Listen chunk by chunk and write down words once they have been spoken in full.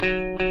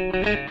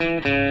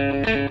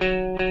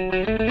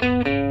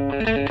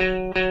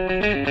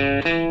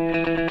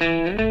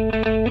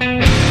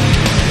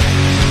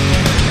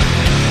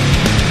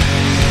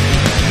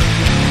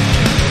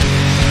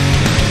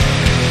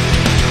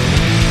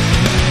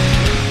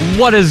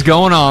What is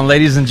going on,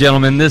 ladies and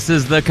gentlemen? This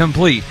is the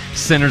Complete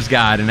Sinner's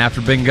Guide, and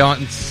after being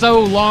gone so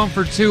long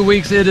for 2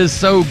 weeks, it is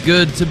so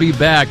good to be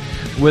back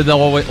with,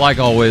 like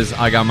always,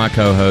 I got my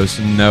co-host,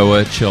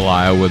 Noah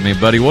Chilaya, with me.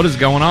 Buddy, what is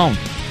going on?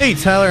 Hey,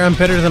 Tyler, I'm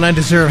better than I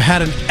deserve.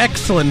 Had an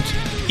excellent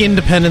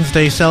Independence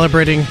Day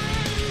celebrating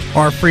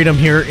our freedom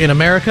here in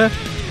America.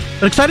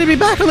 But excited to be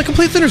back on the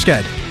Complete Sinner's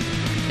Guide.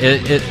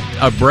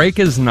 A break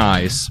is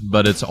nice,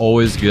 but it's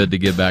always good to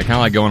get back. Kind of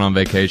like going on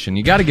vacation.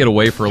 You got to get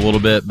away for a little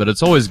bit, but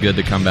it's always good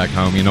to come back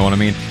home. You know what I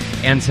mean?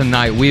 And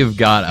tonight we have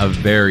got a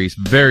very,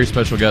 very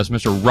special guest.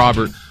 Mr.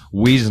 Robert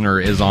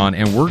Wiesner is on,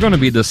 and we're going to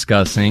be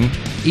discussing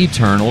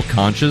eternal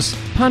conscious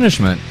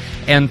punishment.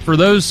 And for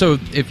those, so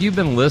if you've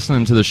been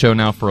listening to the show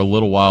now for a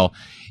little while,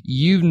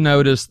 you've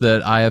noticed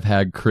that I have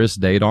had Chris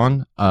Date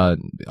on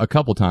a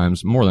couple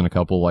times, more than a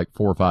couple, like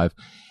 4 or 5,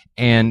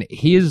 and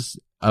he is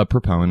a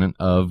proponent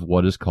of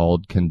what is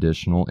called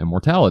conditional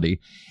immortality.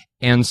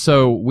 And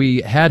so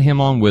we had him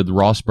on with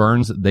Ross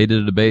Burns. They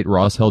did a debate.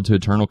 Ross held to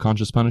eternal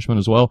conscious punishment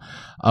as well.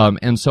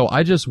 And so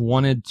I just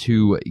wanted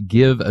to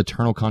give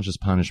eternal conscious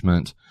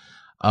punishment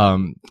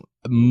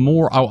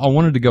more. I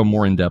wanted to go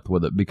more in depth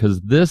with it because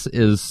this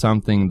is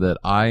something that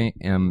I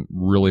am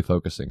really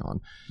focusing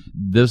on.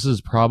 This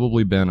has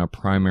probably been a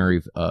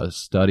primary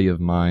study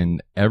of mine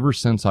ever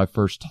since I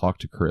first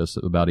talked to Chris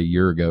about a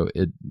year ago.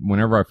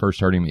 Whenever I first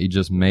heard him, he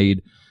just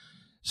made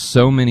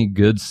so many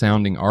good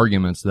sounding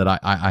arguments that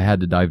I had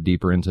to dive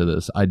deeper into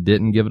this. I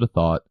didn't give it a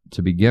thought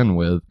to begin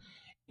with,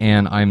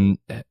 and I'm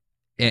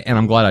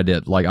glad I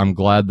did. Like, I'm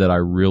glad that I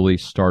really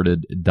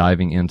started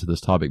diving into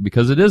this topic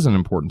because it is an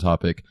important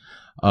topic.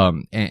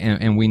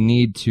 And we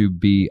need to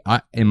be,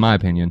 in my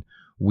opinion,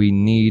 we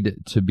need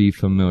to be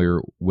familiar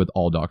with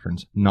all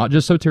doctrines, not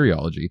just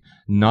soteriology,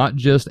 not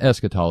just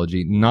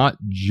eschatology, not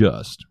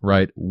just,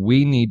 right?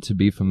 We need to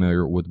be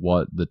familiar with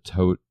what the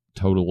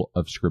total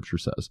of Scripture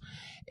says.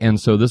 And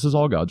so this is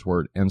all God's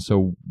Word. And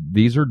so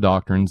these are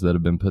doctrines that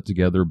have been put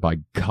together by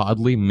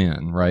godly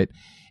men, right?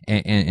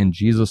 And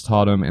Jesus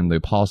taught them, and the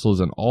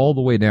apostles, and all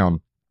the way down.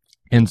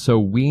 And so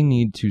we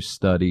need to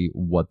study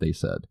what they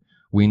said.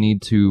 We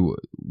need to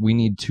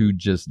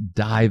just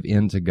dive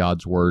into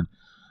God's Word.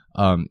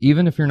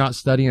 Even if you're not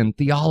studying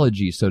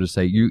theology, so to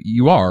say,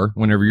 you are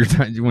whenever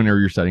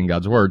you're studying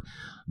God's Word.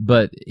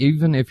 But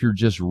even if you're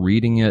just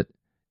reading it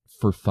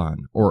for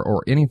fun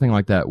or anything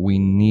like that, we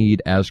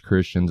need, as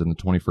Christians in the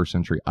 21st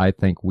century, I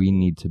think we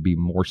need to be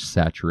more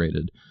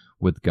saturated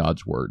with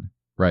God's Word,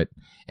 right?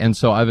 And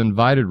so I've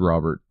invited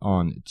Robert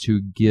on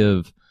to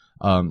give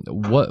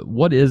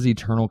what is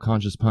eternal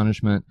conscious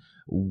punishment?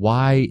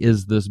 Why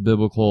is this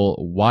biblical?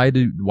 Why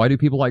do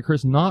people like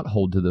Chris not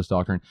hold to this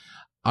doctrine?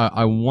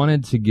 I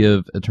wanted to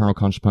give eternal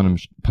conscious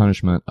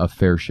punishment a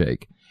fair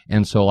shake.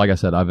 And so, like I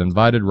said, I've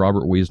invited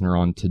Robert Wiesner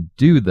on to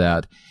do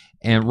that.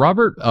 And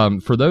Robert,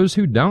 for those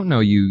who don't know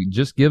you,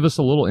 just give us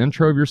a little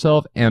intro of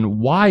yourself, and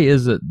why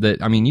is it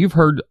that, I mean, you've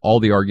heard all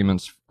the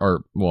arguments,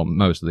 or, well,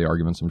 most of the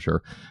arguments, I'm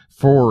sure,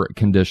 for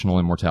conditional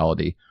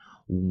immortality.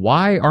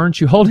 Why aren't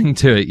you holding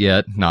to it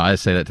yet? No, I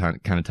say that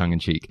kind of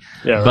tongue-in-cheek.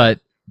 Yeah, right.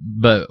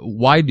 But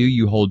why do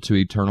you hold to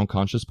eternal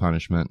conscious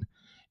punishment?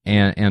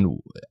 And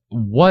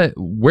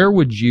where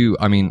would you,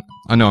 I mean,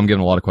 I know I'm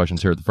giving a lot of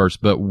questions here at the first,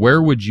 but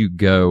where would you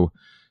go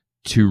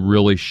to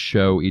really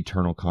show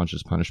eternal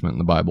conscious punishment in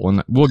the Bible?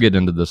 And we'll get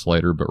into this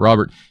later, but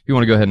Robert, if you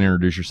want to go ahead and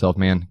introduce yourself,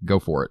 man, go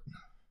for it.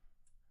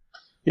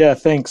 Yeah,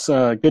 thanks.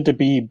 Good to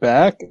be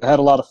back. I had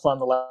a lot of fun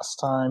the last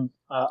time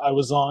I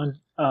was on,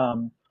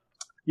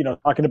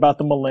 talking about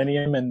the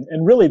millennium,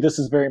 and really this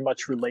is very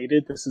much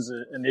related. This is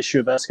an issue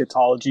of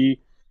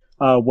eschatology,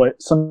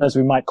 what sometimes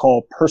we might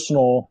call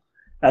personal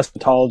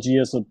eschatology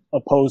as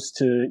opposed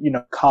to,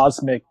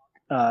 cosmic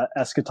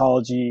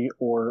eschatology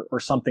or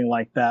something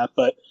like that.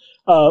 But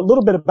a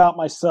little bit about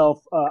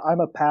myself.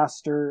 I'm a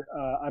pastor.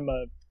 I'm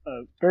a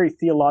very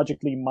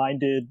theologically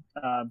minded,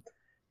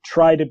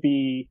 try to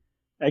be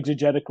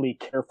exegetically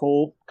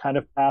careful kind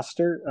of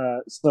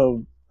pastor.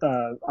 So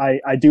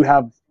I do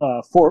have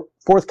a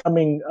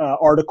forthcoming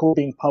article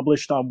being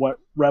published on what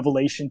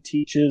Revelation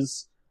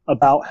teaches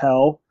about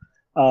hell,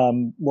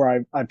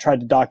 where I've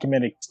tried to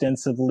document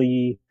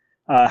extensively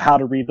how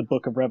to read the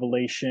book of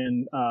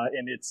Revelation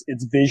and its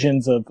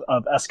visions of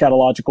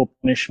eschatological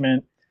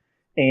punishment,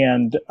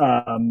 and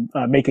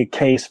make a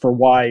case for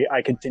why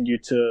I continue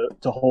to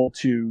hold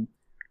to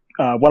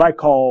what I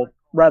call,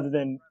 rather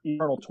than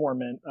eternal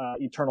torment,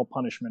 eternal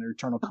punishment or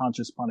eternal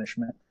conscious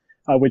punishment,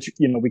 which,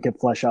 we could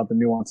flesh out the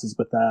nuances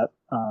with that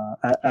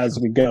as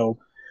we go.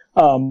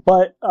 You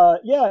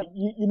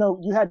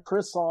had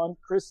Chris on,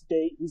 Chris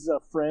Date. He's a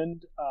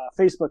friend,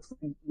 Facebook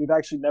friend. We've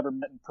actually never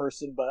met in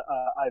person, but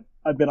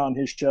I've been on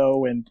his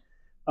show and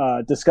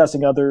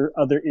discussing other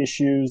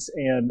issues,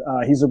 and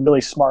he's a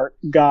really smart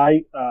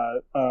guy,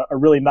 a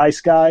really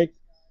nice guy.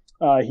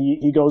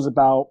 He goes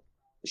about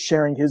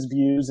sharing his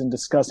views and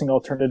discussing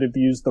alternative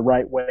views the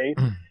right way.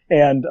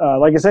 And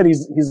like I said,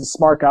 he's a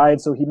smart guy, and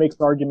so he makes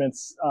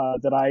arguments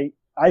that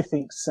I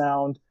think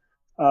sound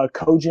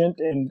cogent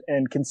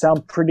and can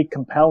sound pretty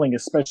compelling,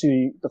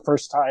 especially the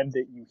first time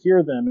that you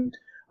hear them.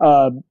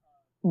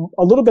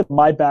 a little bit of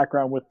my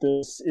background with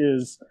this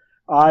is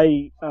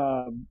I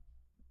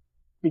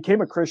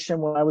became a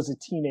Christian when I was a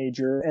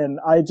teenager, and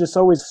I just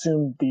always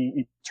assumed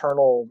the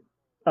eternal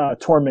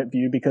torment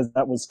view because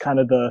that was kind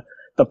of the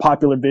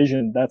popular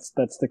vision. That's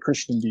the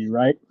Christian view,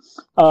 right?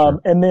 Sure.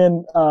 And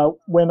then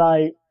when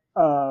I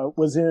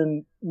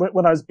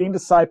when I was being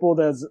discipled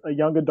as a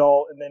young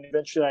adult, and then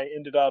eventually I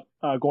ended up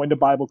going to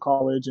Bible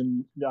college,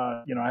 and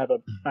I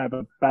have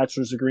a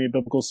bachelor's degree in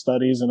biblical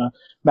studies and a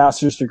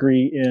master's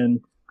degree in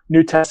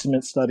New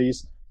Testament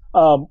studies.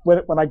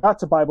 When I got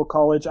to Bible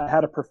college, I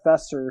had a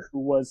professor who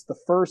was the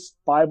first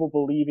Bible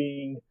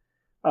believing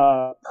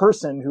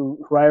person who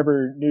I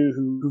ever knew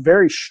who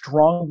very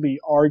strongly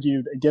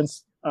argued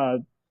against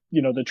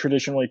the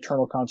traditional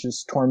eternal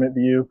conscious torment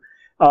view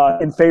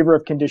in favor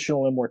of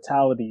conditional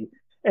immortality.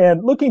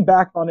 And looking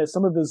back on it,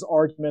 some of his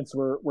arguments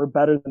were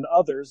better than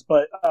others,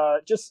 but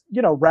just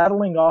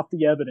rattling off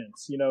the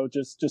evidence,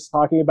 just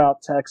talking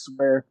about texts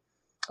where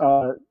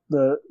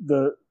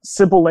the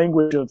simple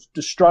language of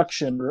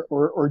destruction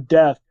or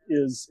death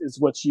is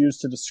what's used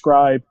to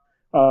describe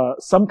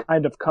some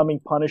kind of coming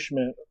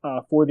punishment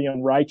for the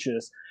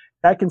unrighteous.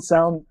 That can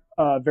sound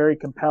very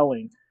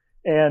compelling.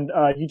 And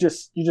you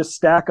just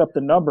stack up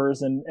the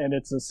numbers, and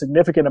it's a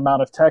significant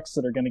amount of texts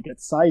that are going to get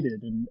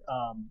cited, and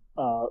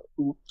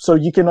so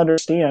you can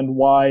understand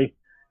why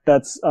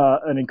that's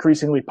an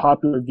increasingly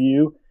popular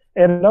view.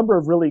 And a number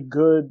of really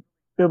good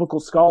biblical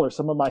scholars,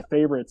 some of my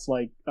favorites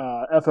like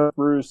F.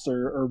 Bruce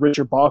or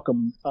Richard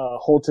Bauckham,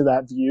 hold to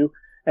that view,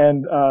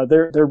 and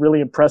they're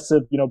really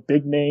impressive,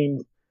 big name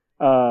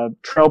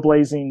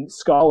trailblazing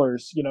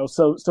scholars,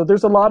 so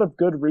there's a lot of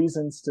good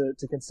reasons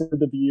to consider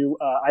the view.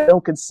 I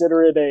don't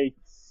consider it a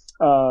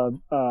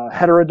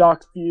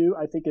heterodox view.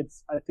 I think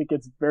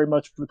it's very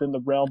much within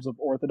the realms of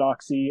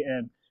orthodoxy,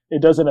 and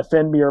it doesn't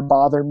offend me or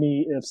bother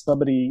me if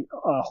somebody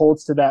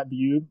holds to that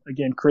view.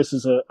 Again, Chris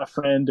is a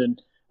friend, and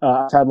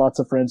I've had lots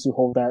of friends who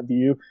hold that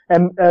view.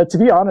 And to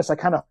be honest, I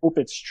kind of hope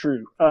it's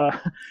true,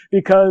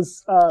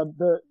 because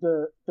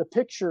the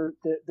picture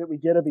that we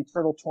get of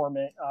eternal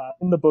torment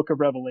in the book of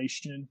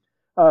Revelation,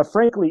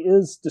 frankly,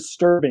 is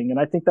disturbing. And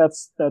I think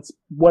that's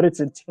what it's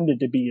intended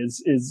to be,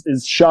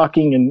 is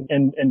shocking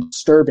and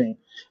disturbing.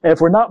 And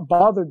if we're not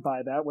bothered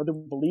by that, whether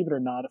we believe it or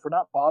not, if we're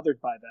not bothered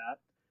by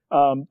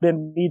that,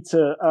 then we need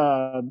to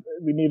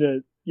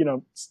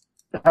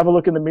have a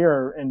look in the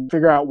mirror and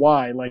figure out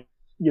why. Like,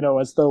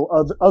 as though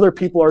other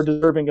people are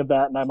deserving of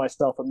that and I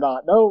myself am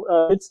not. No,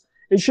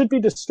 it should be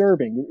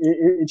disturbing.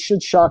 It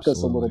should shock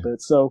us a little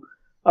bit. So,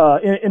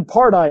 in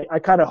part, I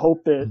kind of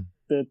hope that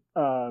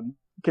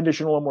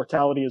conditional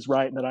immortality is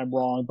right and that I'm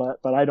wrong,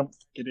 but I don't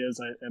think it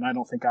is, and I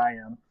don't think I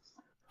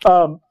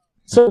am.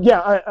 So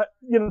yeah,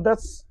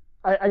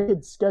 I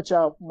could sketch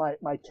out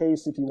my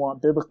case if you want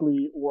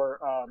biblically, or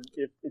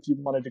if you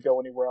wanted to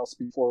go anywhere else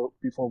before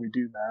we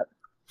do that.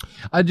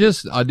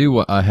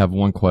 I have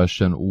one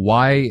question.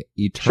 Why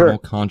eternal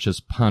conscious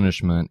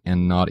punishment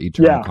and not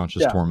eternal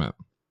conscious torment?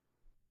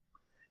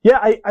 Yeah,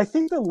 I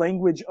think the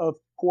language of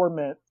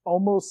torment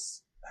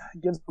almost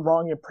gives the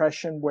wrong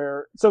impression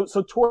where, so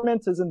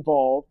torment is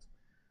involved,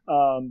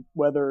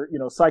 whether,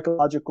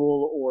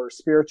 psychological or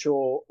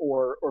spiritual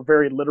or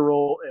very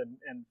literal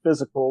and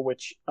physical,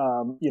 which,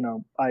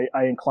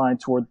 I incline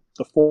toward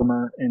the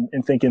former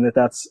in thinking that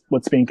that's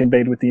what's being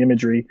conveyed with the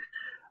imagery.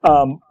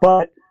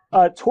 But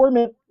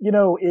torment,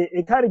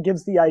 it kind of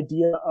gives the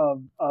idea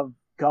of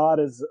God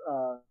as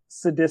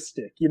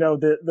sadistic,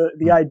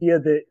 the idea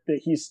that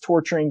he's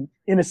torturing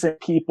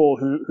innocent people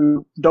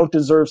who don't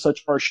deserve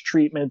such harsh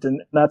treatment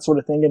and that sort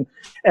of thing.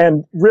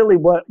 And really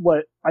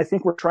what I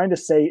think we're trying to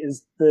say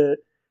is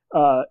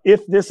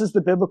if this is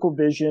the biblical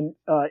vision,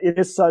 it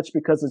is such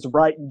because it's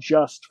right and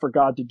just for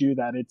God to do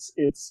that.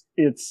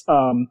 It's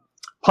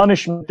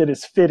punishment that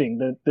is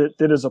fitting,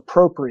 that is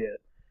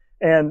appropriate.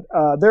 And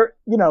there,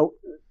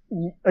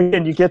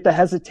 again, you get the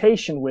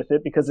hesitation with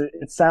it because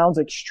it sounds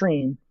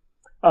extreme.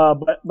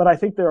 But I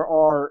think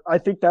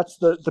that's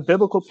the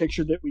biblical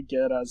picture that we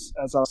get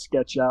as I'll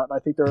sketch out. And I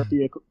think there are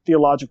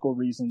theological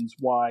reasons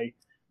why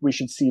we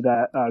should see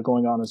that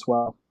going on as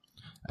well.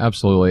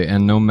 Absolutely.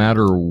 And no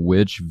matter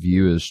which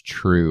view is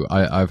true,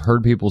 I've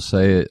heard people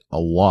say it a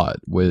lot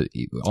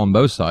on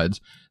both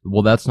sides.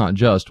 Well, that's not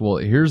just. Well,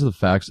 here's the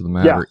facts of the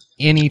matter.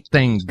 Yeah.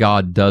 Anything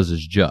God does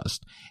is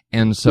just.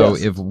 And so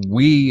if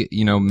we,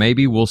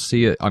 maybe we'll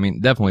see it. I mean,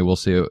 definitely we'll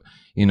see it,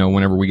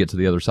 whenever we get to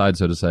the other side,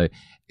 so to say,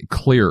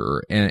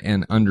 clearer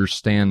and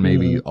understand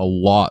maybe a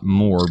lot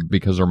more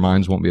because our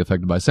minds won't be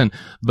affected by sin.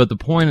 But the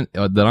point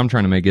that I'm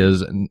trying to make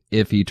is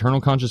if eternal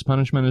conscious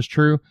punishment is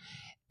true,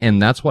 and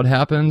that's what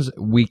happens,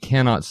 we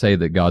cannot say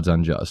that God's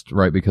unjust,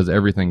 right? Because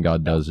everything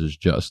God does is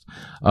just.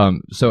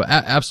 So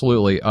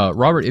absolutely.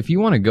 Robert, if you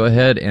want to go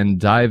ahead and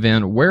dive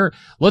in,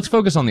 let's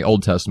focus on the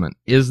Old Testament.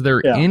 Is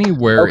there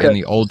anywhere in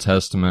the Old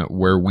Testament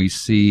where we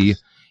see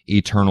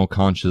eternal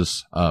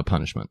conscious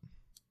punishment?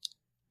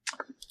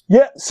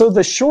 Yeah, so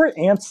the short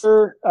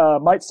answer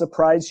might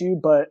surprise you,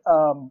 but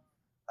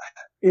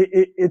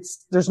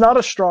it's there's not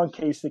a strong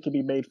case that can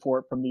be made for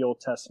it from the Old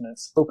Testament.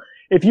 So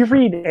if you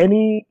read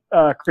any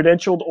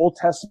credentialed Old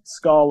Testament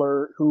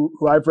scholar who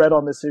I've read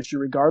on this issue,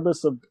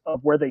 regardless of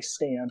where they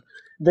stand,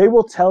 they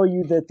will tell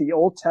you that the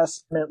Old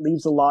Testament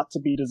leaves a lot to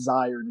be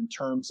desired in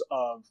terms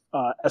of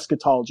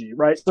eschatology,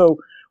 right? So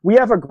we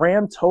have a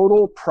grand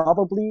total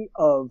probably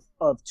of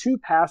 2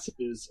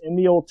 passages in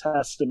the Old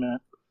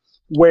Testament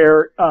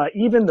where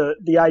even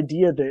the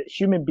idea that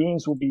human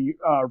beings will be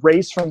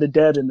raised from the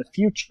dead in the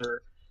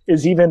future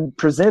is even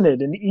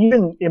presented. And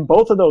even in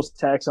both of those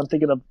texts, I'm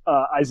thinking of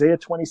Isaiah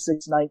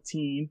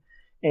 26:19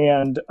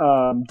 and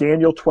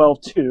Daniel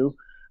 12:2,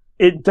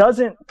 it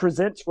doesn't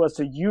present to us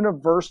a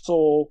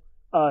universal,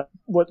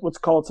 what's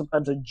called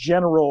sometimes a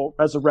general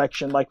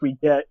resurrection like we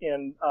get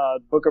in the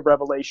book of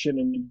Revelation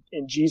and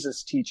in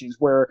Jesus' teachings,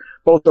 where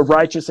both the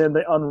righteous and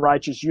the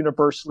unrighteous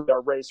universally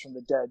are raised from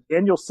the dead.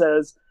 Daniel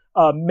says,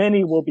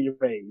 many will be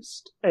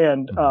raised,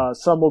 and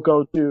some will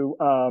go to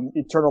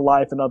eternal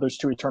life and others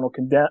to eternal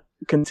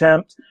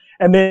contempt.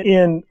 And then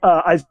in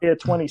Isaiah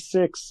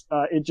 26,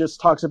 it just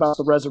talks about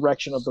the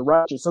resurrection of the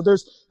righteous. So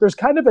there's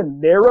kind of a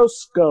narrow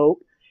scope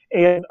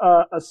and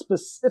a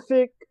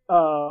specific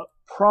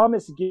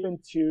promise given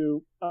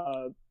to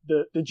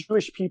the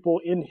Jewish people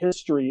in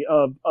history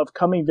of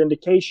coming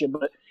vindication,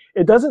 but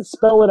it doesn't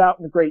spell it out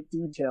in great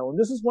detail. And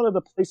this is one of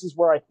the places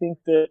where I think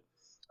that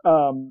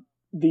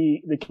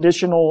the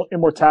conditional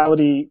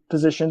immortality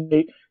position,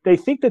 they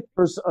think that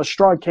there's a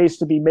strong case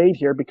to be made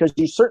here, because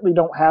you certainly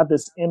don't have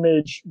this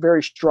image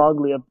very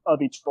strongly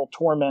of eternal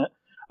torment.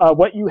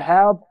 What you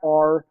have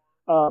are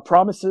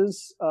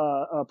promises,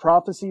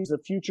 prophecies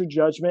of future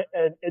judgment,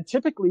 and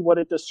typically what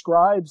it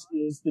describes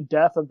is the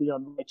death of the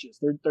unrighteous.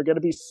 They're going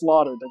to be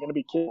slaughtered. They're going to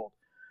be killed.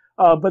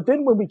 But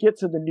then when we get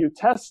to the New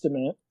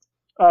Testament,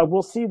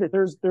 we'll see that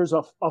there's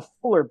a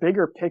fuller,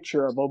 bigger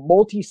picture of a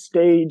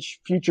multi-stage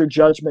future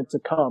judgment to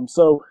come.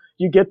 So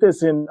you get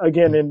this in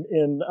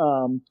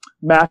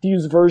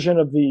Matthew's version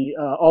of the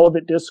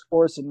Olivet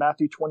Discourse in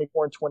Matthew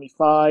 24 and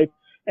 25,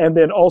 and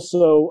then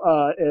also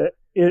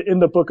in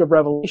the book of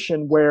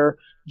Revelation, where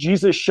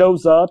Jesus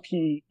shows up,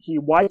 he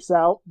wipes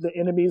out the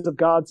enemies of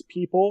God's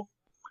people,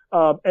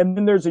 and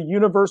then there's a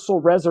universal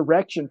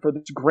resurrection for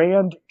this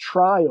grand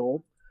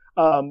trial.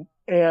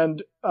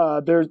 And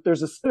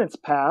there's a sentence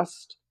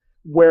passed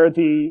where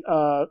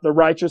the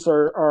righteous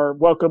are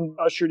welcomed,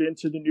 ushered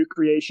into the new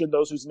creation,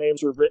 those whose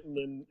names were written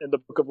in the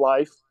book of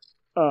life.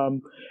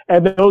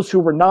 And those who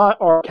were not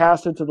are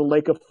cast into the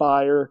lake of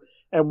fire,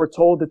 and we're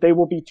told that they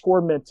will be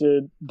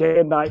tormented day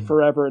and night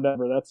forever and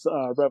ever. That's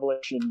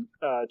Revelation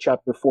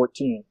chapter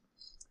 14.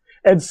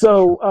 And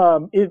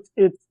so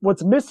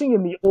what's missing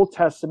in the Old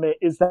Testament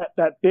is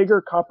that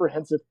bigger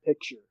comprehensive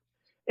picture.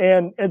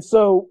 And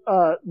so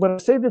when I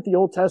say that the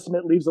Old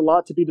Testament leaves a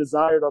lot to be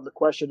desired on the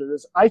question of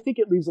this, I think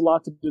it leaves a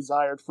lot to be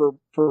desired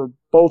for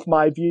both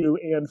my view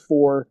and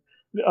for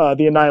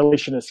the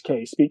annihilationist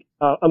case,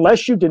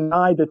 unless you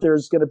deny that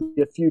there's going to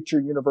be a future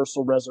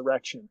universal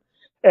resurrection.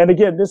 And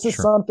again, this is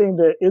something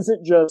that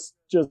isn't just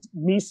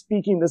me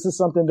speaking. This is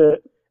something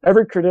that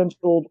every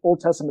credentialed Old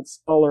Testament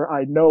scholar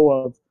I know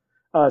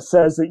of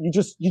says that you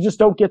just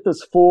don't get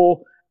this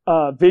full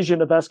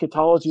vision of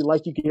eschatology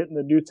like you get in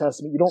the New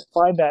Testament. You don't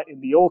find that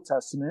in the Old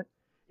Testament.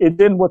 It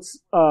then what's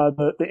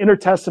the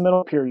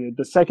intertestamental period,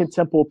 the Second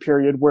Temple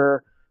period,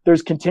 where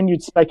there's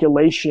continued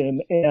speculation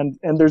and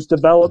there's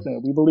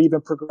development. We believe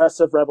in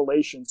progressive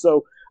revelation.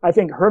 So I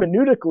think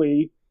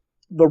hermeneutically,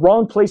 the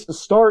wrong place to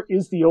start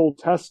is the Old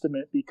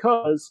Testament,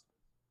 because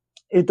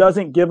it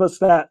doesn't give us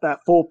that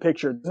full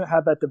picture. It doesn't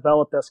have that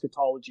developed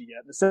eschatology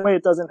yet. The same way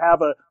it doesn't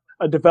have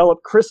a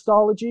developed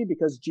Christology,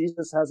 because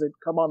Jesus hasn't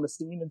come on the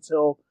scene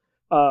until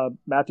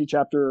Matthew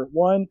chapter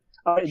 1.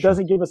 It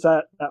doesn't give us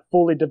that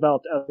fully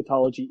developed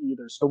eschatology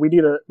either. So we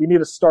need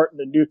to start in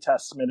the New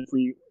Testament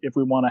if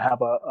we want to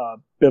have a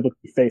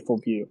biblically faithful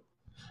view.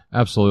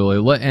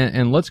 Absolutely.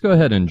 And let's go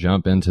ahead and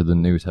jump into the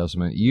New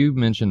Testament. You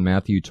mentioned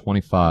Matthew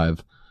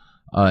 25,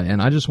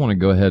 and I just want to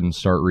go ahead and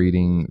start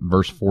reading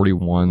verse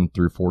 41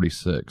 through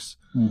 46.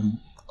 Mm-hmm.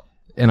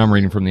 And I'm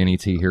reading from the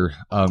NET here.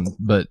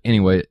 But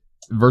anyway,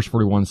 verse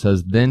 41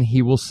 says, "Then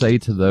he will say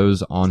to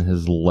those on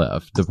his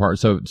left, depart."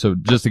 So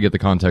just to get the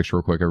context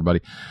real quick,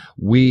 everybody,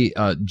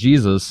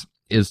 Jesus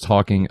is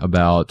talking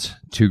about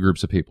two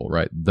groups of people,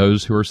 right?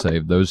 Those who are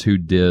saved, those who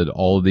did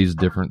all of these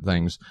different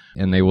things,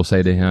 and they will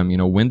say to him,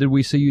 when did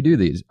we see you do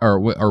these? Or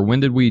when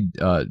did we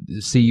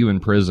see you in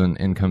prison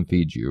and come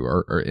feed you?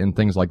 Or and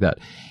things like that.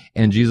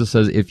 And Jesus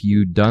says, if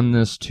you've done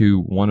this to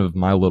one of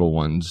my little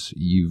ones,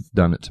 you've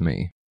done it to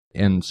me.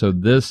 And so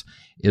this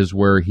is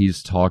where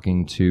he's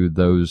talking to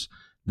those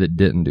that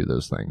didn't do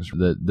those things,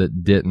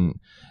 that didn't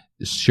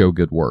show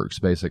good works,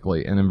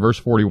 basically. And in verse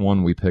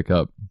 41, we pick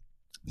up,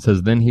 it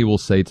says, "Then he will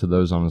say to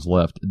those on his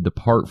left,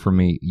 'Depart from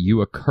me,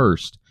 you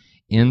accursed,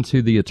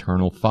 into the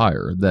eternal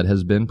fire that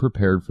has been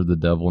prepared for the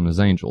devil and his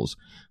angels.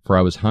 For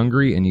I was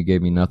hungry, and you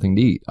gave me nothing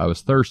to eat. I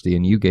was thirsty,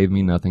 and you gave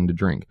me nothing to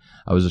drink.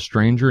 I was a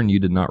stranger, and you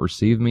did not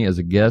receive me, as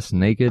a guest,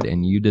 naked,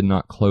 and you did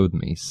not clothe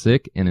me,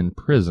 sick and in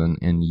prison,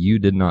 and you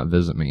did not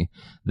visit me.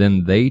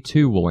 Then they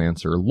too will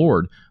answer,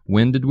 Lord,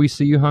 when did we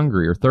see you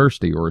hungry or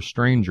thirsty or a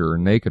stranger or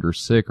naked or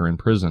sick or in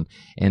prison,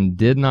 and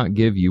did not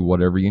give you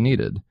whatever you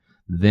needed?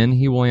 Then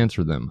he will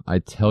answer them, I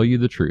tell you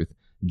the truth,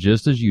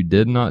 just as you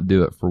did not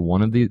do it for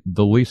one of the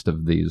least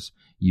of these,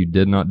 you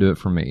did not do it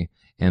for me.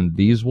 And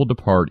these will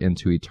depart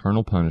into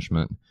eternal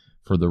punishment,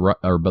 but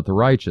the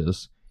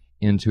righteous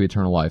into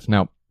eternal life.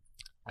 Now,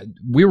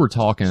 we were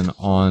talking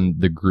on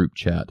the group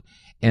chat,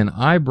 and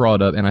I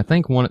brought up, and I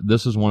think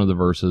this is one of the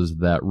verses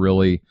that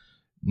really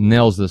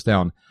nails this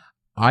down.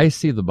 I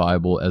see the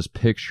Bible as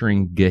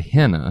picturing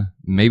Gehenna,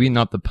 maybe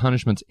not the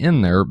punishments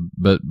in there,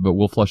 but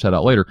we'll flesh that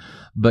out later,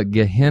 but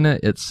Gehenna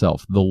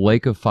itself, the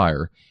lake of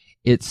fire.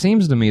 It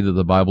seems to me that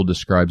the Bible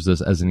describes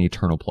this as an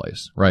eternal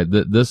place, right?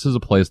 This is a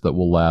place that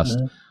will last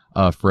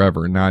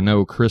forever. Now, I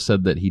know Chris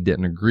said that he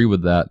didn't agree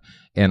with that,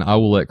 and I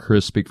will let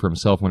Chris speak for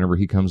himself whenever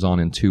he comes on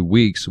in 2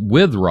 weeks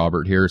with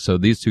Robert here. So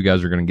these two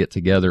guys are going to get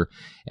together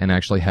and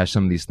actually hash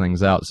some of these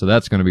things out. So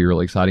that's going to be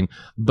really exciting.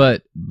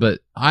 But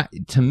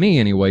to me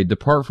anyway,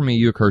 depart from me,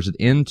 you accursed,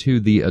 into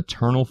the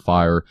eternal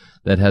fire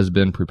that has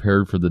been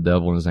prepared for the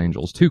devil and his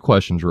angels. 2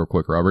 questions real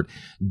quick, Robert.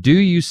 Do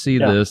you see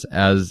this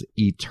as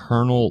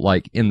eternal,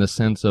 like in the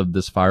sense of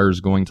this fire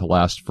is going to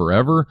last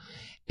forever?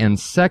 And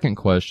second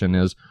question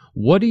is,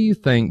 what do you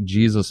think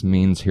Jesus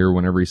means here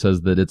whenever he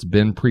says that it's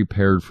been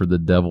prepared for the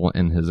devil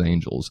and his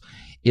angels?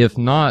 If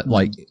not,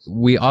 like,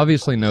 we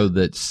obviously know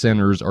that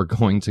sinners are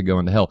going to go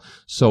into hell.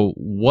 So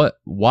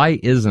why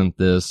isn't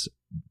this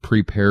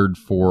prepared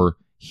for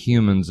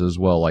humans as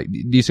well? Like,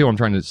 do you see what I'm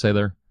trying to say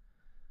there?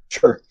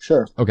 Sure.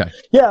 Okay.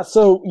 Yeah,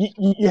 so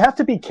you have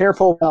to be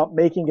careful about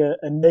making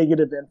a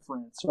negative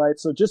inference, right?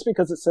 So just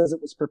because it says it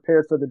was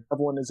prepared for the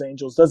devil and his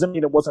angels doesn't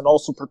mean it wasn't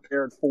also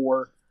prepared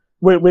for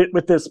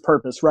with this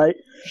purpose, right?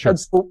 Sure. And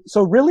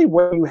so really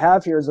what you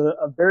have here is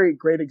a very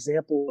great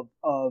example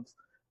of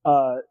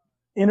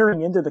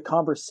entering into the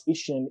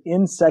conversation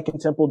in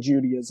Second Temple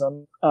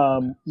Judaism,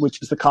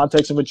 which is the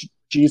context in which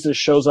Jesus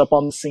shows up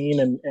on the scene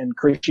and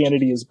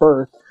Christianity is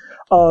birthed,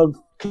 of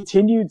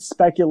continued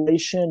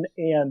speculation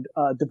and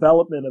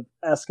development of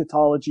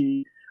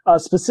eschatology.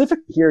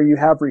 Specifically here, you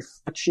have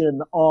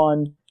reflection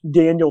on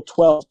Daniel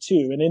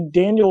 12:2, and in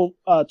Daniel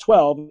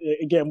 12,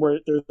 again, where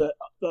there's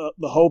the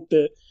hope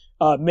that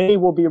many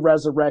will be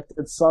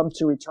resurrected, some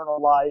to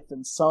eternal life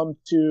and some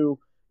to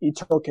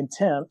eternal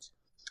contempt.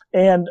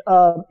 And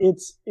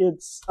it's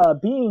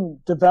being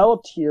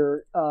developed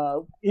here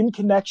in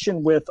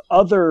connection with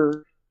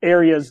other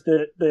areas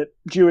that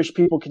Jewish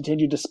people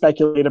continue to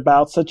speculate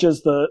about, such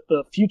as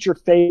the future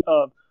fate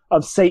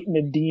of Satan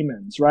and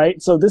demons,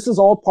 right? So this is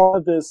all part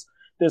of this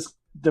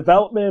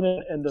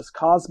development and this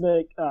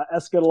cosmic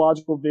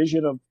eschatological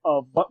vision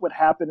of what would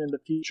happen in the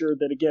future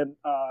that, again,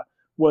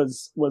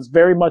 was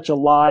very much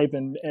alive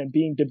and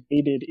being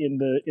debated in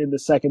the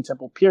Second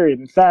Temple period.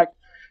 In fact,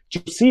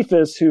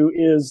 Josephus, who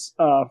is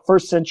a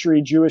first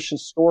century Jewish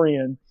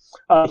historian,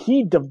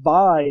 he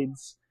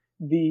divides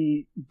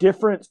the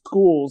different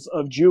schools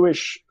of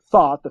Jewish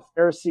thought, the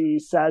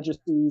Pharisees,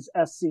 Sadducees,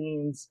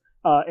 Essenes,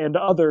 and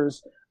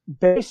others,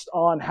 based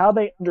on how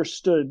they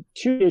understood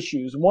 2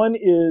 issues. One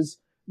is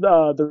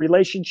the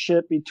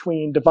relationship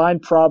between divine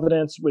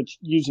providence, which,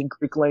 using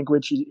Greek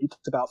language, he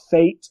talks about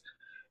fate,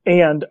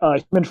 and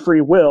human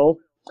free will.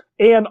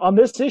 And on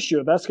this issue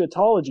of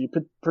eschatology,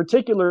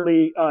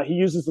 particularly, he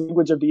uses the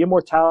language of the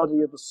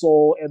immortality of the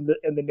soul and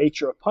the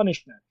nature of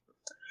punishment.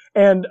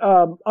 And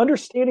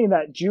understanding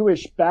that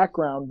Jewish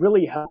background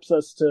really helps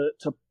us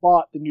to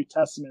plot the New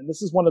Testament.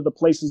 This is one of the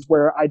places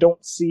where I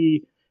don't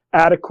see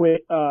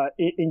adequate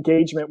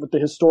engagement with the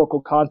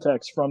historical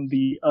context from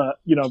the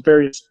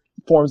various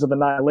forms of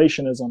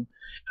annihilationism.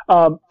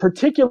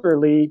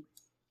 Particularly,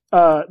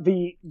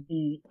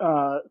 the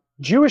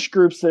Jewish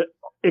groups that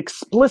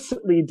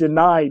explicitly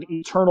denied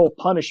eternal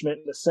punishment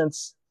in the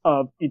sense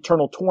of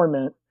eternal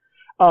torment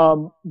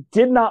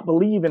did not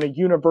believe in a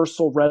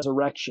universal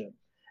resurrection.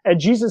 And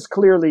Jesus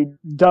clearly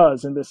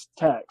does in this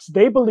text.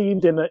 They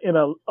believed in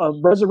a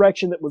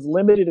resurrection that was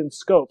limited in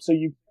scope. So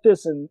you get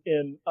this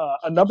in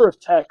a number of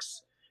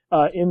texts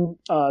in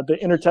the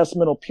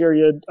intertestamental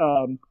period,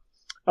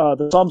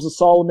 the Psalms of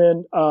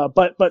Solomon.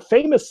 But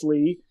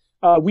famously,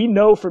 we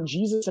know from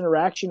Jesus'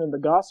 interaction in the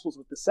Gospels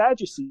with the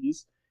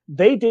Sadducees,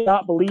 they did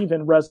not believe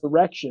in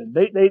resurrection.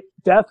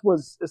 Death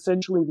was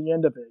essentially the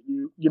end of it.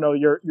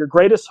 Your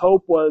greatest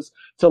hope was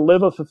to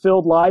live a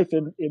fulfilled life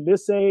in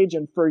this age,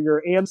 and for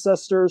your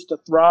ancestors to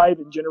thrive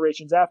in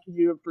generations after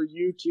you, and for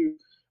you to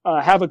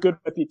have a good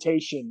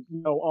reputation,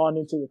 on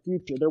into the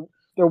future.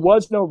 There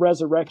was no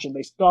resurrection.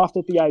 They scoffed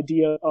at the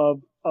idea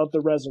of the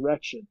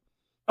resurrection.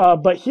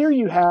 But here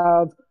you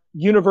have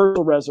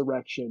universal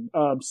resurrection.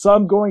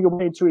 Some going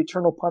away into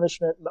eternal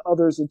punishment, and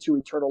others into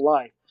eternal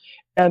life.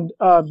 And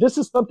this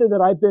is something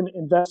that I've been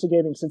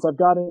investigating since I've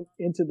gotten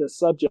into this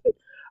subject.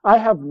 I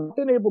have not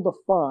been able to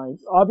find,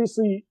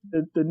 obviously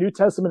the New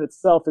Testament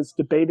itself is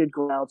debated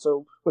ground,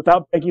 so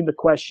without begging the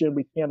question,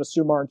 we can't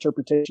assume our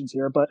interpretations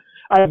here, but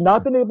I have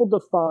not been able to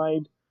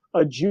find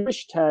a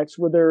Jewish text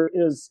where there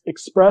is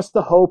expressed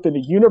the hope in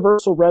a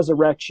universal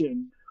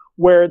resurrection,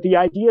 where the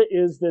idea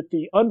is that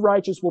the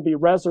unrighteous will be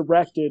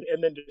resurrected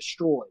and then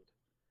destroyed.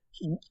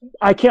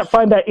 I can't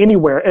find that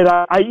anywhere. And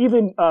I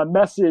even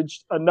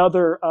messaged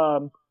another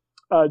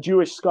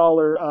Jewish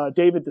scholar,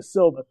 David De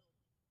Silva,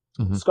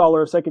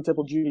 scholar of Second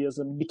Temple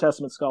Judaism, New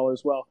Testament scholar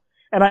as well.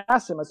 And I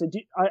asked him, I said,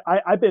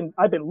 I've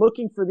been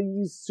looking for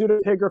these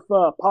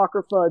Pseudepigrapha,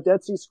 Apocrypha,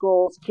 Dead Sea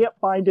Scrolls, can't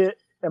find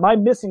it. Am I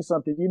missing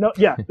something?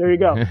 Yeah, there you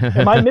go.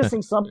 Am I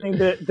missing something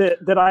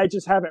that I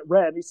just haven't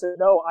read? He said,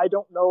 no, I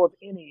don't know of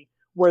any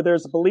where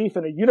there's a belief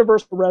in a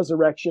universal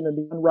resurrection and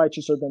the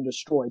unrighteous are then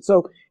destroyed.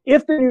 So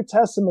if the New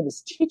Testament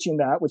is teaching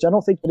that, which I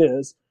don't think it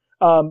is,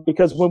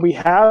 because when we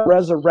have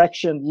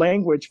resurrection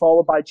language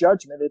followed by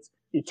judgment, it's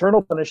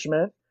eternal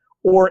punishment,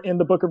 or in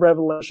the book of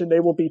Revelation, they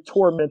will be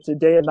tormented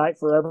day and night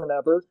forever and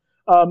ever.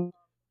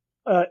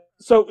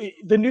 So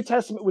the New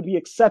Testament would be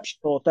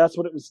exceptional if that's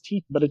what it was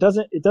teaching, but it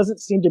doesn't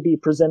seem to be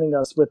presenting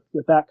us with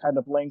that kind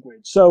of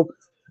language. So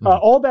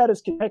all that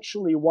is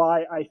contextually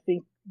why I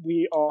think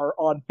we are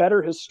on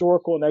better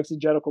historical and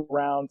exegetical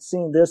ground,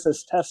 seeing this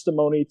as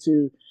testimony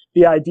to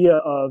the idea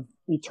of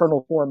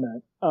eternal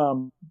torment.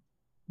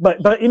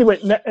 But anyway,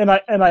 and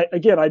I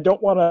again, I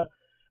don't want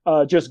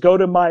to just go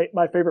to my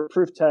favorite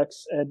proof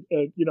text, and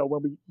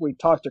when we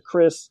talked to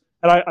Chris,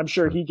 and I'm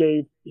sure he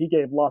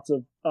gave lots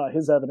of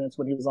his evidence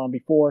when he was on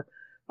before.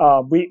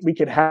 We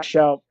could hash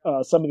out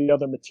some of the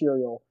other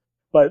material,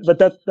 but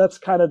that's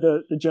kind of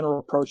the general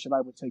approach that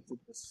I would take to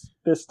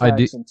this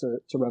text and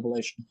to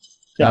Revelation.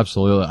 Yeah.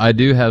 Absolutely. I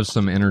do have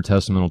some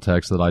intertestamental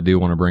texts that I do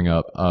want to bring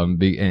up and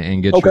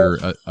get your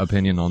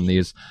opinion on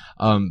these.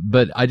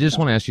 But I just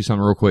want to ask you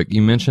something real quick.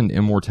 You mentioned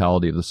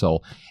immortality of the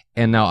soul.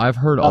 And now I've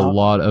heard a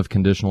lot of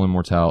conditional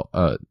immortality,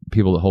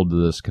 people that hold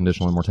to this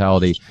conditional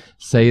immortality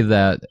say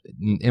that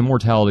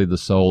immortality of the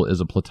soul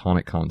is a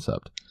Platonic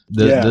concept.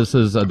 This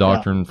is a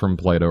doctrine from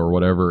Plato or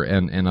whatever.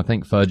 And I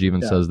think Fudge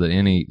even says that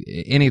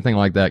anything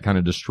like that kind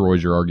of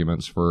destroys your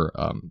arguments for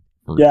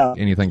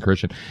anything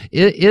Christian.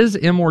 Is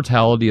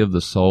immortality of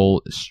the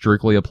soul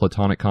strictly a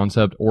Platonic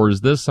concept, or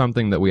is this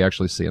something that we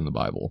actually see in the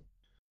Bible?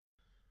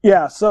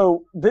 Yeah,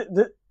 so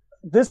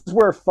this is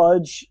where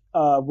Fudge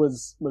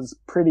was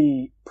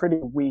pretty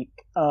weak.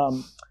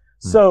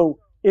 So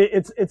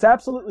it's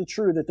absolutely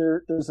true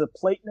that there's a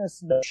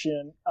Platonist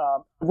notion,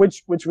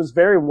 which was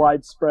very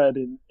widespread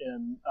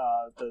in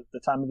the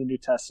time of the New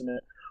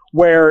Testament,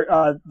 where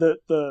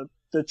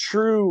the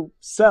true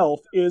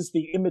self is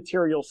the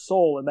immaterial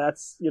soul, and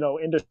that's,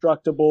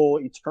 indestructible,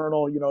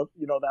 eternal,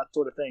 that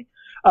sort of thing.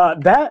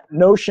 That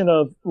notion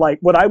of like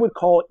what I would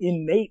call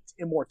innate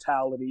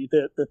immortality,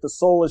 that the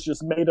soul is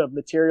just made of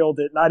material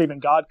that not even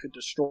God could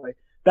destroy,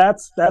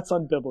 that's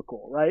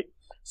unbiblical, right?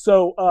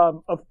 So,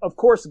 of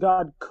course,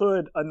 God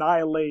could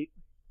annihilate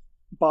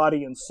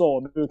body and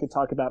soul. Maybe we could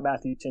talk about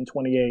Matthew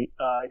 10:28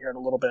 here in a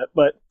little bit,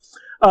 but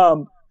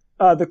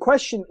the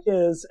question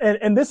is,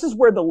 and this is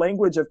where the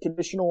language of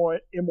conditional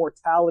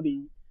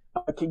immortality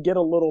can get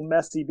a little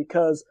messy,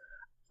 because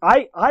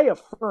I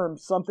affirm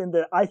something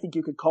that I think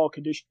you could call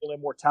conditional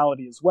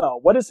immortality as well.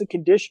 What is the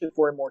condition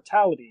for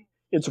immortality?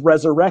 It's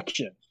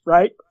resurrection,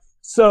 right?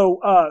 So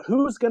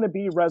who's going to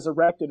be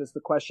resurrected is the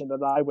question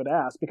that I would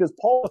ask, because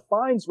Paul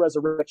defines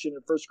resurrection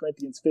in 1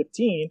 Corinthians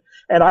 15,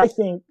 and I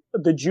think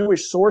the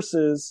Jewish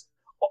sources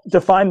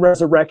define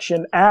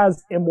resurrection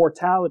as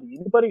immortality.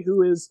 Anybody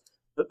who is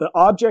the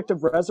object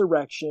of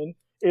resurrection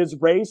is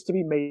raised to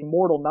be made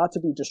immortal, not to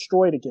be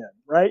destroyed again,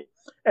 right?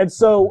 And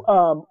so,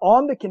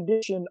 on the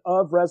condition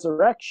of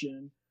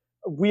resurrection,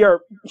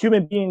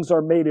 human beings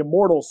are made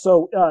immortal.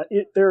 So,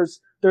 there's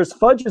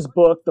Fudge's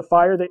book, The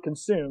Fire That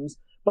Consumes,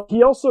 but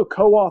he also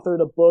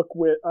co-authored a book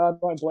with, I'm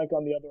blank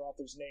on the other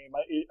author's name,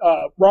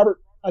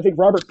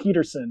 Robert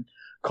Peterson,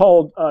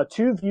 called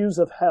Two Views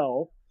of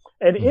Hell.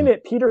 And in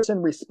it,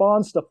 Peterson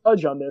responds to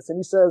Fudge on this, and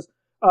he says,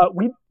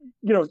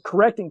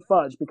 correcting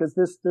Fudge, because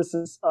this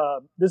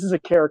is a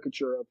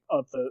caricature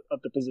of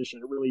the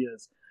position. It really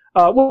is.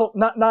 Well,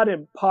 not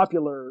in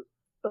popular,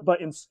 but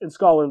in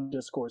scholarly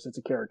discourse, it's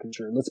a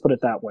caricature. Let's put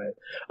it that way.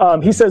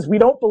 He says, we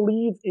don't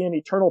believe in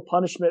eternal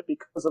punishment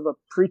because of a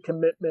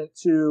pre-commitment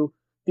to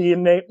the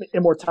innate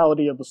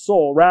immortality of the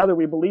soul. Rather,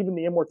 we believe in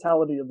the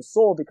immortality of the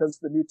soul because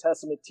the New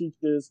Testament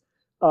teaches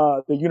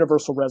the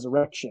universal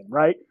resurrection,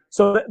 right?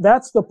 So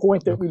that's the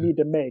point that we need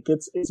to make.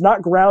 It's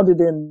not grounded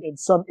in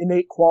some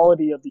innate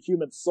quality of the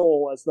human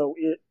soul as though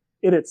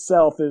it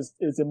itself is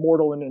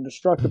immortal and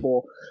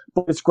indestructible,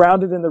 but it's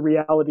grounded in the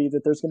reality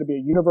that there's going to be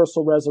a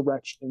universal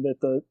resurrection, that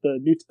the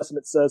New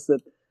Testament says that,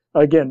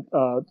 again,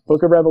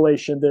 book of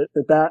Revelation,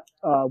 that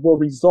will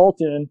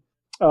result in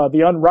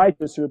the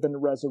unrighteous who have been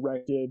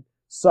resurrected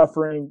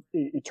suffering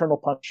eternal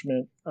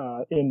punishment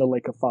in the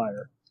lake of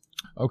fire.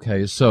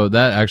 Okay, so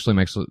that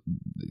actually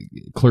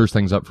clears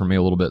things up for me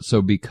a little bit.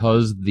 So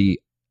because the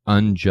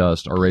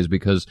unjust are raised,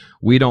 because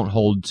we don't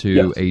hold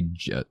to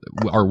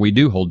we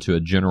do hold to a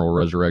general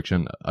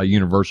resurrection, a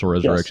universal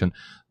resurrection.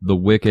 Yes. The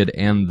wicked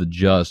and the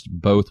just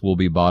both will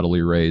be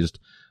bodily raised,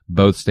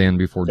 both stand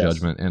before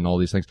judgment, and all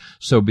these things.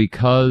 So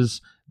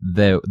because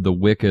the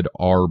wicked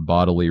are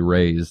bodily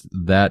raised,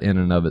 that in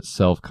and of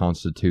itself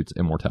constitutes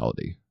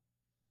immortality.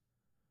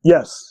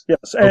 Yes.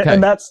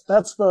 And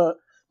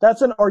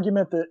that's an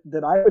argument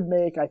that I would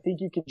make. I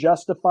think you can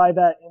justify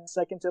that in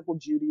Second Temple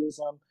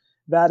Judaism.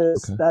 That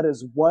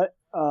is what,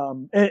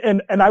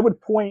 and I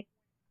would point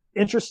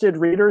interested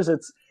readers.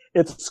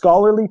 It's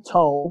scholarly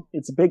tome.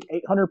 It's a big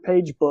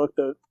 800-page book.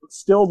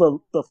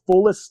 The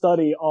fullest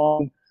study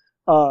on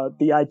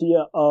the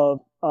idea of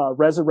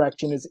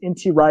resurrection is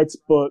N.T. Wright's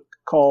book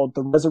called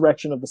The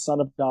Resurrection of the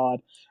Son of God,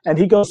 and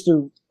he goes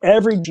through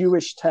every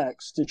Jewish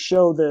text to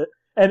show that.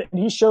 And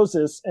he shows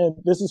this, and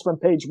this is from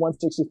page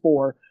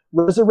 164.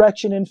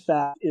 Resurrection, in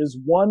fact, is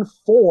one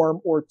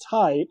form or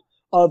type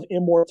of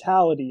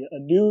immortality, a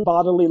new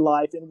bodily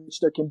life in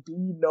which there can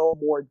be no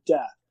more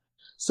death.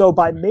 So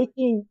by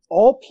making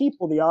all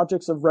people the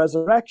objects of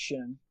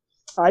resurrection,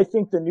 I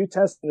think the New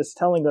Testament is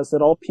telling us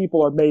that all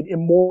people are made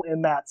immortal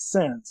in that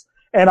sense.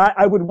 And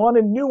I would want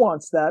to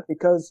nuance that,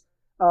 because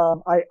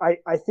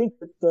I think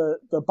that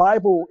the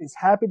Bible is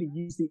happy to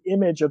use the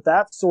image of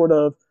that sort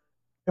of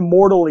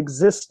immortal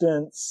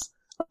existence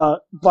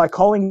by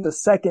calling it the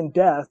second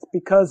death,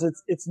 because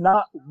it's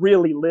not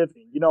really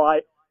living.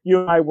 You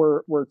and I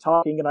were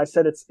talking, and I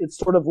said it's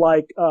sort of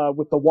like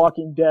with The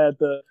Walking Dead,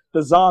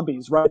 the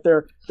zombies, right?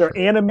 They're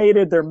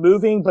animated, they're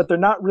moving, but they're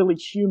not really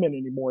human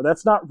anymore.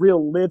 That's not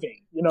real living,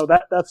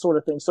 that sort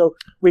of thing. So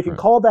we can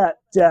call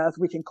that death,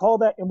 we can call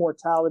that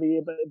immortality,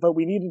 but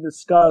we need to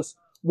discuss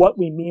what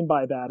we mean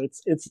by that.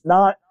 It's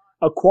not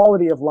a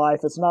quality of life.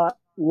 It's not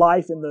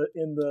life in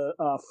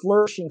the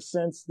flourishing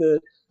sense that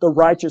the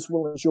righteous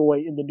will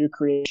enjoy in the new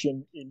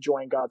creation,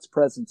 enjoying God's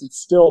presence. It's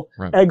still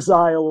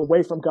exile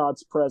away from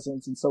God's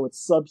presence, and so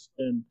it's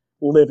substance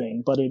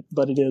living, but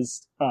it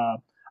is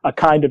a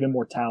kind of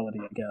immortality,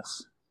 I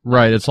guess.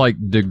 Right, it's like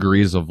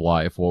degrees of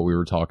life. What we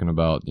were talking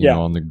about, you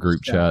know, on the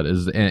group chat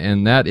is,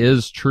 and that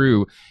is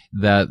true.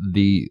 That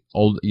the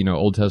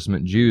Old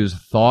Testament Jews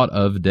thought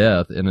of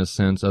death in a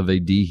sense of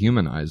a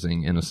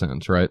dehumanizing, in a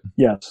sense, right?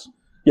 Yes.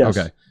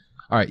 Okay.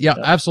 All right. Yeah,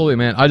 absolutely,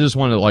 man. I just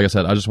wanted, like I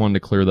said, to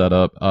clear that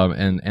up.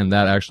 And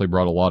that actually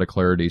brought a lot of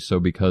clarity. So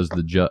because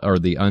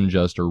the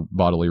unjust are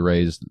bodily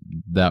raised,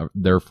 that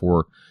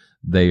therefore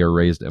they are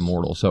raised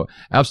immortal. So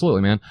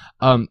absolutely, man.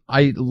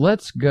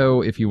 Let's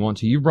go, if you want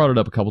to. You brought it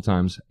up a couple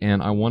times,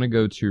 and I want to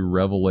go to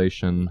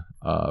Revelation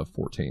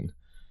 14.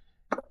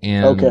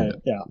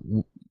 And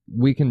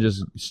we can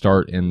just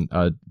start in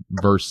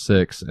verse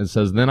 6. It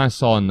says, "Then I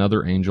saw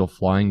another angel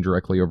flying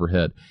directly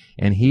overhead,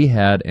 and he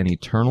had an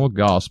eternal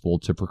gospel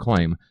to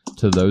proclaim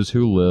to those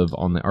who live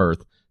on the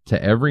earth,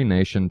 to every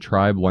nation,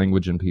 tribe,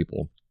 language, and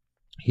people.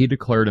 He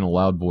declared in a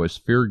loud voice,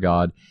 'Fear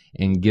God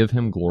and give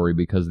him glory,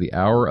 because the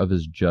hour of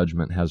his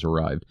judgment has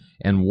arrived,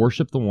 and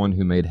worship the one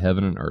who made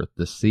heaven and earth,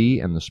 the sea,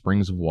 and the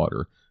springs of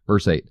water.'"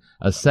 Verse 8,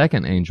 "A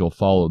second angel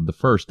followed the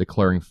first,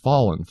 declaring,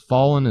 'Fallen,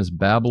 fallen is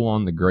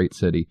Babylon the great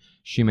city.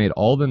 She made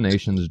all the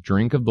nations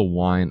drink of the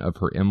wine of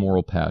her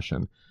immoral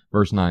passion.'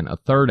 Verse 9, "A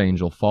third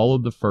angel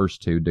followed the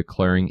first two,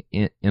 declaring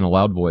in a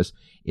loud voice,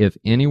 'If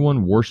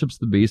anyone worships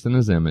the beast in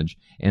his image,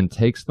 and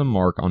takes the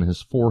mark on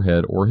his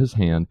forehead or his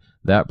hand,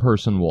 that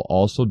person will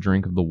also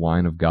drink of the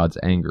wine of God's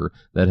anger,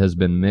 that has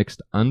been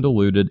mixed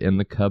undiluted in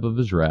the cup of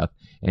his wrath,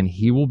 and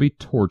he will be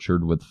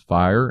tortured with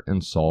fire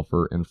and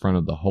sulfur in front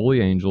of the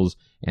holy angels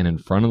and in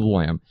front of the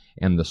Lamb,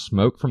 and the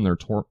smoke from their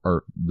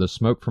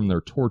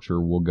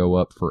torture will go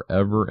up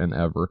forever and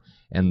ever.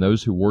 And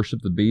those who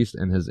worship the beast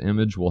and his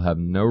image will have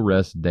no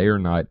rest day or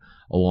night,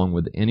 along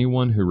with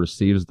anyone who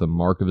receives the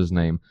mark of his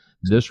name.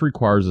 This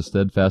requires a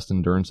steadfast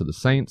endurance of the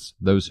saints,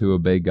 those who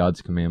obey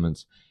God's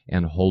commandments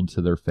and hold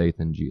to their faith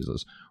in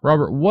Jesus."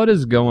 Robert, what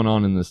is going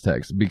on in this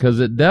text? Because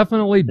it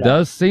definitely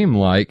does seem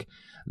like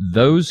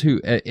those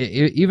who,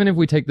 even if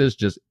we take this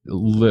just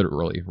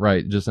literally,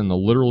 right, just in the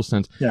literal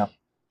sense,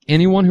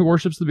 anyone who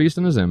worships the beast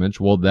in his image,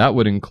 well, that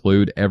would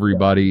include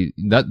everybody.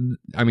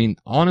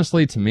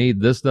 Honestly, to me,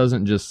 this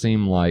doesn't just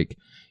seem like,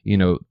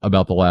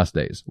 about the last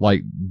days.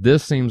 Like,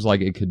 this seems like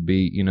it could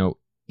be,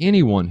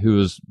 anyone who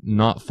has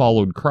not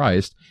followed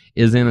Christ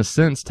is, in a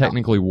sense,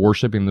 technically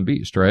worshiping the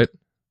beast, right?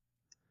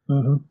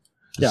 Mm-hmm.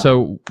 Yeah.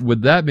 So,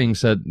 with that being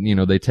said,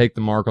 they take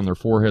the mark on their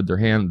forehead, their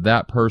hand,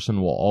 that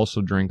person will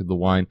also drink of the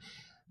wine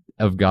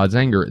of God's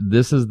anger.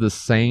 This is the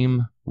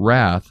same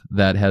wrath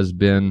that has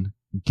been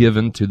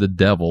given to the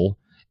devil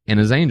and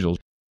his angels.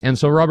 And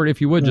so, Robert,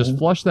 if you would just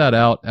flush that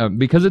out,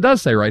 because it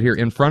does say right here,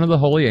 in front of the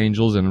holy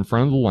angels and in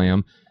front of the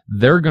Lamb,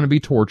 they're going to be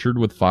tortured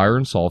with fire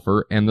and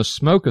sulfur, and the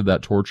smoke of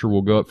that torture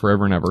will go up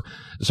forever and ever.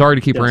 Sorry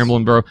to keep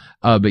rambling, bro.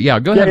 But yeah,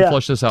 go ahead and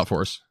flush this out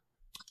for us.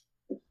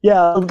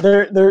 Yeah,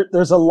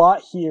 there's a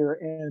lot here,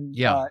 and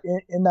Yeah.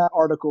 In that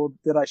article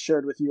that I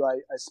shared with you, I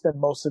spend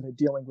most of it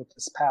dealing with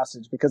this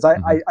passage because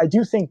I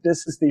do think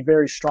this is the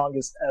very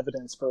strongest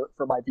evidence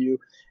for my view.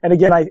 And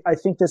again, I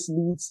think this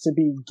needs to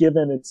be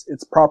given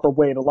its proper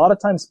weight. A lot of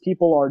times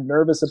people are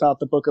nervous about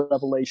the book of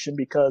Revelation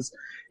because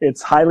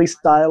it's highly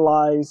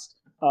stylized,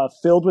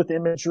 filled with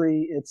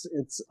imagery.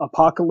 It's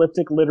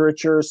apocalyptic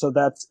literature, so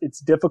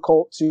it's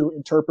difficult to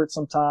interpret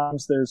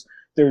sometimes. There's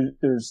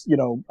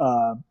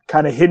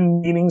kind of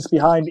hidden meanings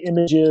behind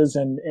images,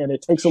 and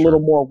it takes a little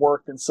more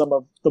work than some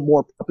of the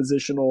more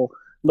propositional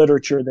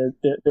literature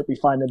that we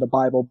find in the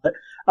Bible. But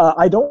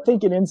I don't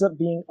think it ends up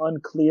being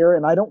unclear,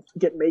 and I don't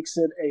think it makes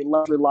it a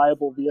less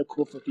reliable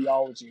vehicle for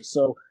theology.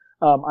 So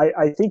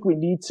I think we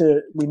need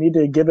to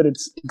give it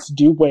its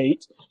due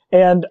weight,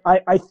 and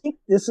I think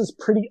this is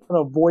pretty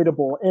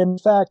unavoidable. In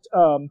fact,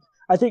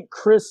 I think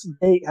Chris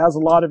Gate has a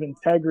lot of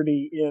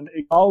integrity in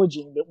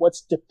acknowledging that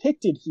what's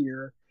depicted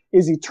here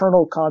is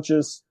eternal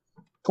conscious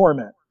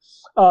torment.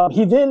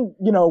 He then,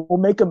 will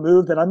make a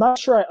move that I'm not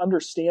sure I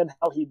understand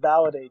how he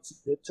validates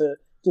it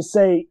to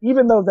say,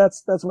 even though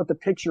that's what the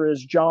picture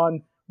is,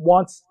 John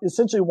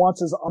essentially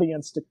wants his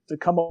audience to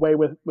come away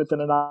with an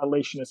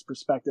annihilationist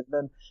perspective.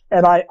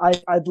 And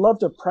I'd love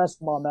to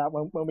press him on that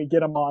when we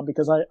get him on,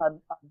 because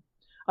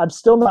I'm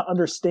still not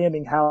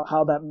understanding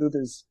how that move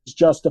is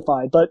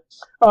justified. But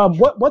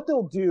what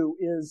they'll do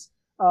is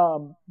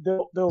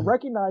they'll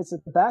recognize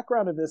that the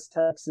background of this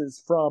text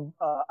is from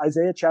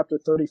Isaiah chapter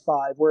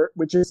 35,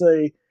 which is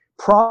a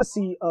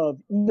prophecy of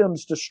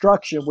Edom's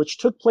destruction, which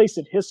took place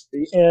in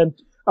history. And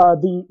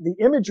the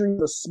imagery of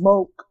the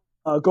smoke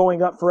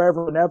going up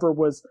forever and ever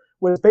was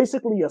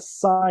basically a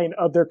sign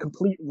of their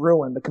complete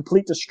ruin, the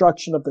complete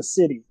destruction of the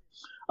city.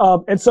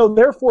 And so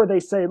therefore they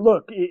say,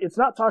 look, it's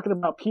not talking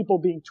about people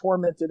being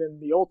tormented in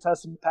the Old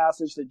Testament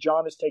passage that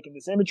John is taking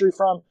this imagery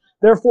from.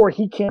 Therefore,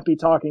 he can't be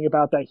talking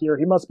about that here.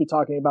 He must be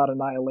talking about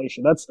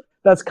annihilation.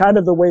 That's kind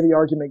of the way the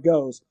argument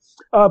goes.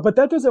 But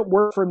that doesn't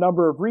work for a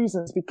number of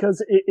reasons,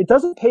 because it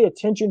doesn't pay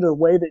attention to the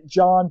way that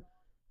John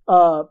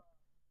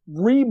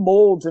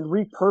remolds and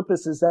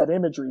repurposes that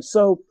imagery.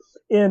 So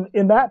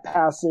in that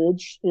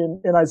passage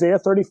in Isaiah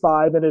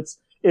 35, and it's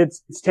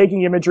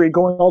taking imagery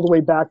going all the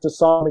way back to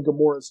Sodom and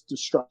Gomorrah's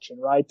destruction,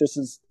 right? This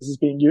is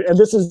being used, and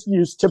this is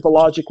used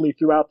typologically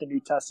throughout the New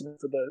Testament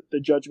for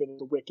the judgment of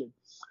the wicked.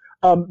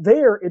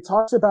 There, it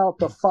talks about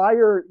the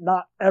fire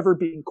not ever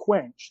being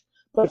quenched.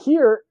 But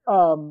here,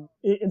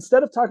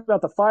 instead of talking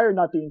about the fire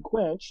not being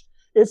quenched,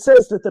 it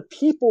says that the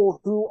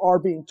people who are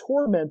being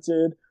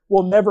tormented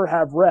will never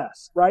have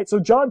rest, right? So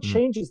John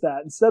changes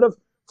that. Instead of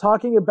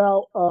talking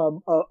about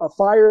a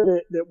fire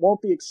that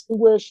won't be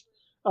extinguished,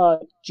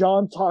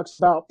 John talks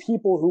about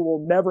people who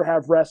will never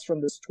have rest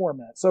from this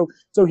torment. So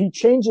he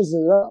changes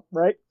it up,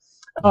 right?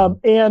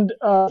 And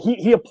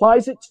he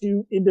applies it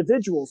to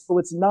individuals. So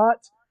it's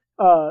not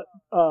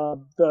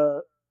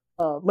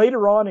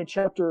later on in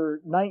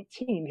chapter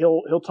 19,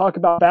 he'll talk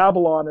about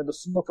Babylon and the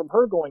smoke from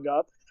her going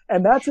up,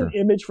 and that's an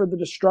image for the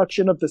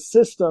destruction of the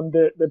system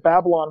that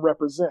Babylon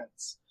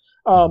represents.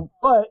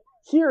 But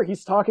here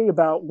he's talking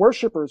about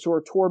worshipers who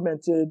are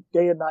tormented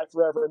day and night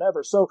forever and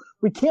ever. So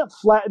we can't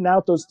flatten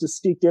out those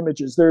distinct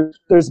images.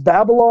 There's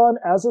Babylon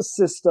as a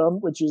system,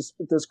 which is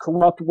this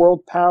corrupt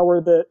world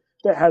power that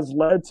has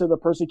led to the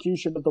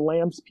persecution of the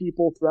Lamb's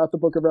people throughout the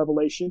book of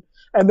Revelation.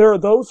 And there are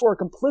those who are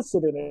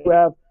complicit in it, who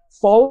have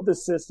followed the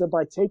system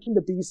by taking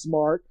the beast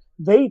mark.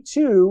 They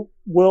too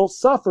will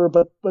suffer,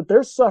 but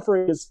their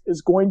suffering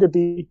is going to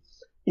be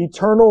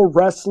eternal,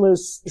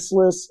 restless,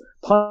 ceaseless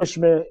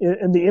punishment.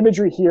 And the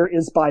imagery here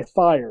is by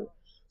fire.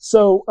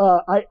 So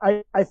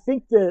I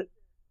think that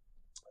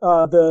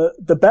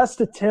the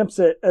best attempts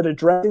at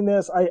addressing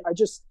this,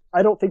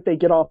 I don't think they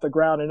get off the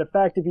ground. And in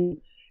fact,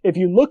 if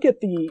you look at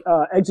the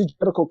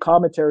exegetical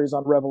commentaries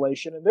on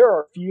Revelation, and there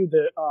are a few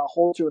that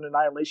hold to an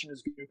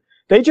annihilationist view,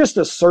 they just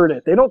assert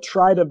it. They don't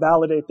try to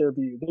validate their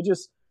view.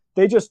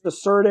 They just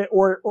assert it,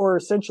 or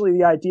essentially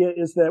the idea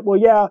is that, well,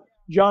 yeah,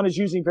 John is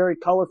using very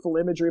colorful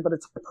imagery, but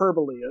it's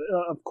hyperbole.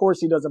 Of course,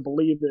 he doesn't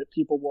believe that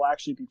people will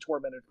actually be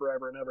tormented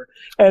forever and ever.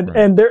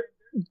 And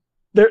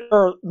there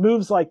are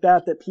moves like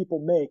that people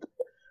make.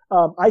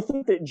 I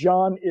think that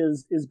John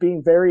is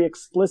being very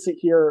explicit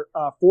here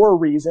for a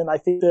reason. I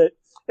think that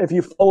if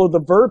you follow the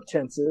verb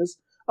tenses,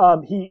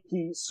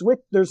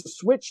 there's a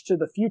switch to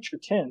the future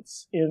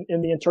tense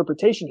in the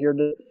interpretation here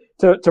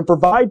to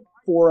provide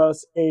for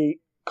us a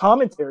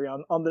commentary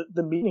on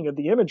the meaning of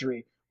the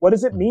imagery. What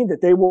does it mean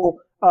that they will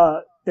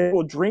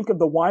drink of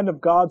the wine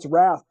of God's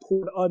wrath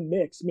poured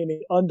unmixed,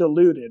 meaning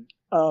undiluted?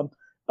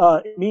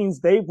 It means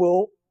they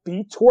will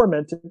be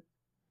tormented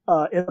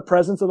in the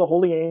presence of the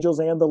holy angels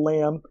and the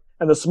Lamb,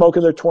 and the smoke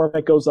of their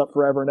torment goes up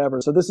forever and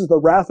ever. So this is the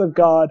wrath of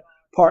God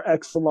par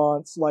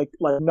excellence, like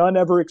none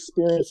ever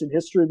experienced in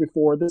history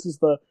before. This is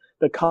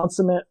the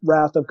consummate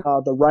wrath of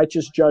God, the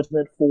righteous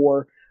judgment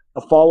for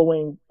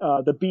following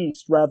the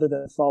beast rather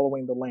than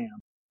following the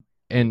Lamb.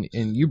 and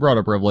you brought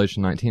up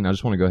Revelation 19. I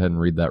just want to go ahead and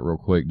read that real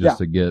quick just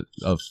to get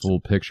a full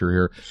picture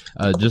here.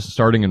 Just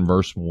starting in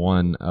verse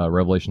 1,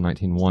 Revelation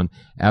 19:1.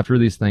 After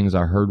these things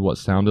I heard what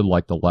sounded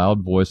like the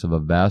loud voice of a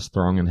vast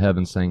throng in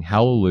heaven saying,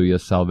 Hallelujah,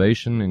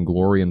 salvation and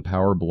glory and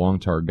power belong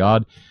to our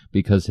God,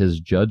 because his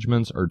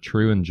judgments are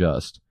true and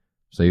just.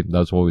 See,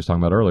 that's what we was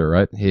talking about earlier,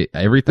 right?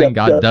 Everything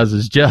God does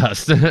is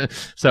just.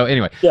 So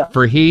anyway,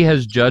 for he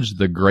has judged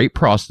the great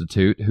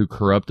prostitute who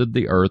corrupted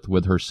the earth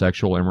with her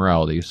sexual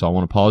immorality. So I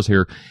want to pause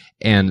here.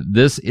 And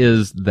this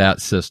is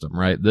that system,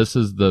 right? This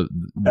is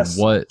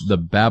what the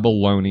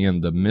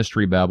Babylonian, the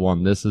mystery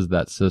Babylon, this is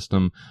that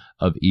system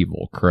of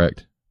evil,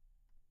 correct?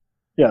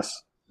 Yes.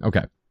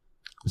 Okay.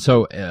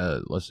 So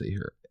let's see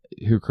here.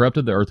 Who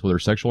corrupted the earth with her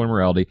sexual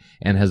immorality,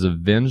 and has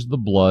avenged the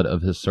blood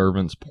of his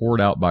servants poured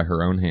out by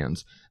her own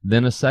hands.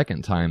 Then a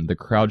second time the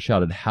crowd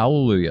shouted,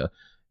 Hallelujah!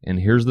 And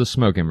here's the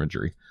smoke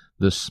imagery.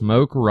 The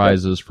smoke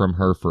rises from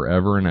her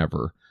forever and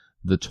ever.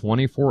 The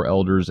 24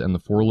 elders and the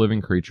 4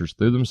 living creatures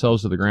threw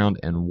themselves to the ground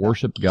and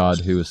worshiped God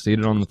who is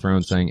seated on the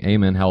throne, saying,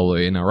 Amen,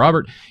 hallelujah. Now,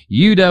 Robert,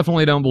 you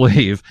definitely don't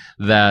believe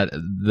that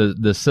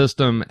the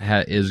system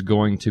is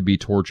going to be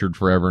tortured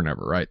forever and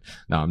ever, right?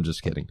 No, I'm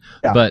just kidding.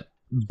 Yeah. But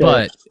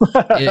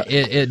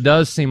it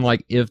does seem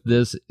like if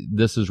this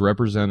is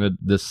represented,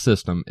 this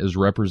system is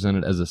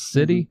represented as a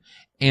city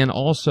and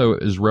also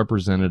is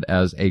represented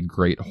as a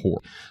great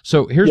whore.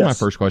 So here's my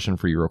first question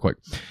for you real quick.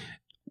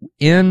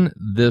 In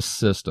this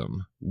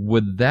system,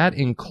 would that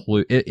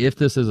include, if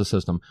this is a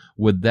system,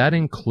 would that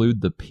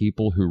include the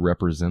people who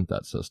represent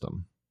that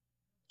system?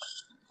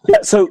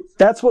 Yeah, so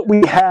that's what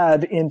we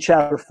had in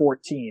chapter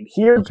 14.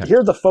 Here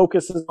the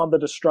focus is on the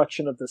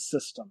destruction of the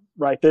system,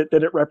 right? That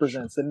it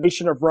represents the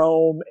nation of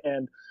Rome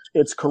and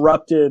its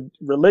corrupted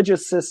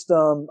religious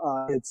system,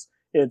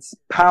 its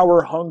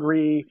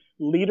power-hungry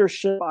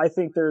leadership. I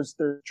think there's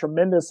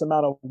tremendous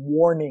amount of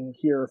warning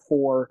here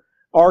for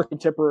our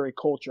contemporary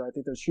culture. I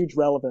think there's huge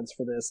relevance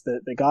for this,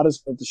 that God is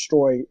going to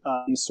destroy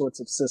these sorts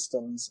of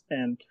systems,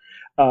 and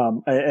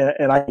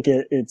I think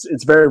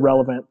it's very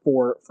relevant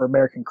for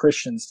American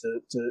Christians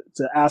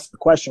to ask the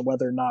question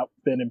whether or not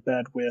we've been in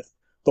bed with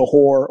the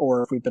whore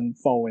or if we've been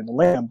following the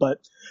Lamb. But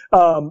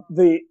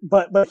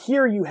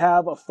here you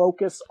have a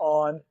focus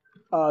on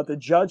the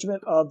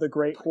judgment of the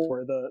great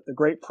whore, the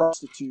great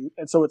prostitute,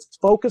 and so it's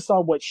focused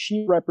on what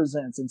she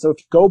represents. And so if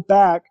you go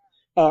back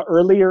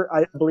earlier,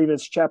 I believe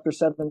it's chapter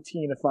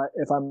 17,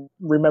 if I'm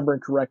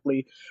remembering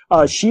correctly,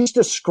 she's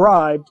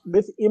described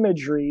with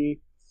imagery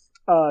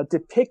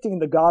depicting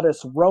the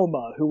goddess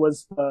Roma, who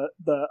was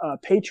the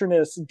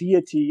patroness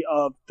deity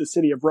of the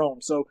city of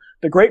Rome. So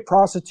the great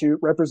prostitute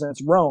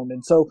represents Rome,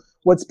 and so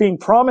what's being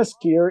promised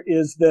here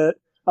is that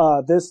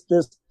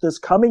this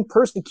coming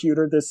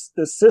persecutor, this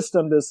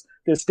system, this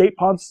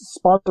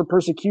state-sponsored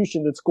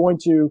persecution that's going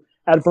to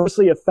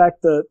adversely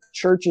affect the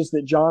churches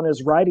that John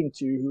is writing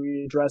to, who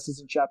he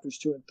addresses in chapters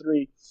 2 and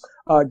 3.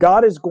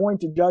 God is going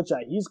to judge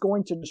that. He's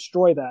going to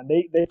destroy that.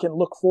 They can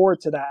look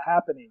forward to that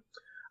happening.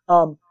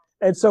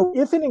 And so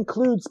if it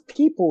includes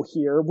people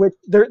here, which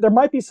there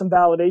might be some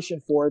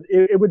validation for it,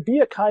 it would be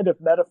a kind of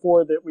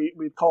metaphor that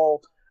we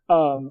call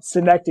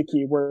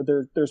synecdoche, where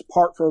there's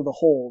part for the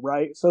whole,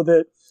 right? So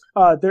that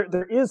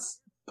there is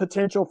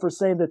potential for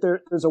saying that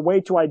there's a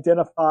way to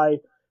identify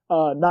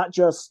not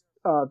just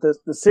the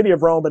city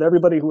of Rome, but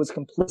everybody who was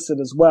complicit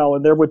as well.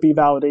 And there would be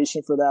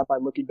validation for that by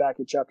looking back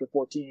at chapter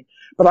 14.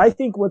 But I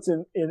think what's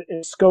in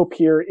scope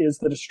here is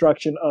the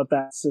destruction of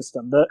that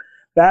system.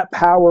 That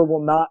power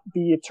will not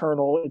be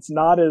eternal. It's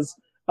not as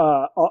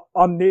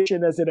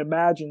omniscient as it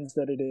imagines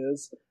that it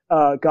is.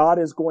 God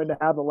is going to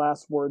have the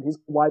last word. He's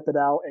going to wipe it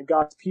out, and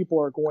God's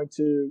people are going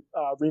to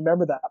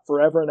remember that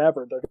forever and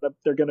ever.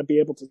 They're going to be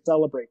able to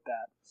celebrate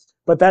that.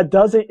 But that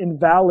doesn't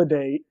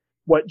invalidate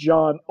what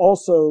John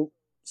also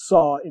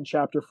saw in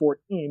chapter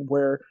 14,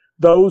 where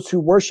those who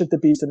worship the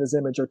beast in his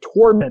image are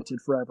tormented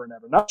forever and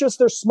ever. Not just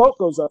their smoke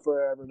goes up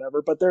forever and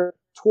ever, but they're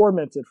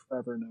tormented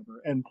forever and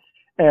ever.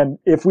 And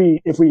if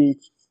we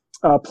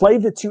play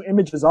the two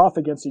images off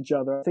against each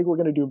other, I think we're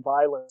going to do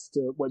violence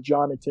to what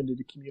John intended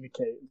to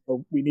communicate.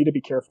 So we need to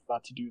be careful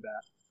not to do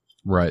that.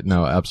 Right.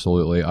 No,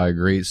 absolutely. I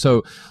agree.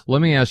 So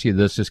let me ask you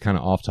this, just kind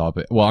of off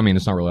topic. Well, I mean,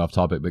 it's not really off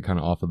topic, but kind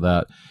of off of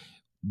that.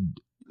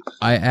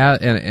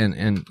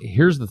 And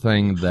here's the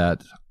thing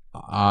that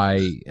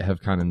I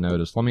have kind of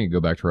noticed. Let me go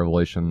back to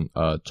Revelation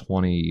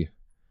 20.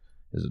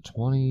 Is it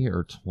 20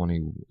 or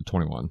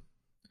 21?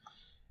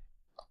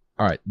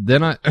 All right.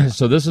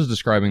 So this is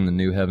describing the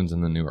new heavens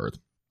and the new earth.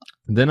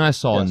 Then I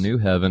saw a new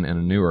heaven and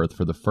a new earth,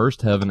 for the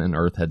first heaven and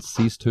earth had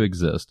ceased to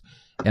exist,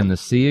 and the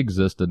sea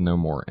existed no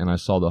more. And I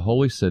saw the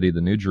holy city,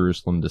 the new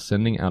Jerusalem,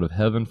 descending out of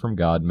heaven from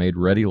God, made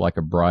ready like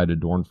a bride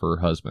adorned for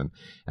her husband.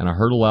 And I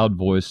heard a loud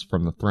voice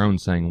from the throne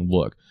saying,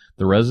 Look,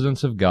 the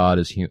residence of God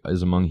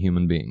is among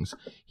human beings.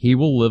 He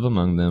will live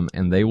among them,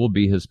 and they will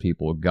be his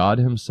people. God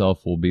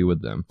himself will be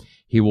with them.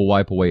 He will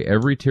wipe away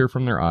every tear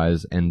from their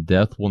eyes, and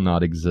death will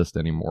not exist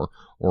anymore,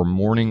 or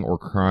mourning, or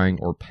crying,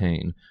 or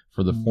pain,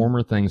 for the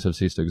former things have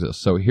ceased to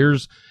exist. So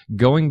here's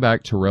going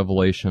back to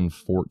Revelation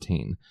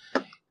 14.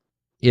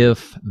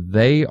 if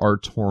they are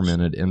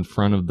tormented in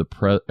front of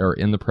or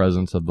in the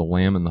presence of the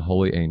Lamb and the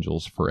holy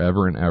angels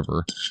forever and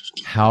ever,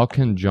 how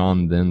can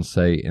John then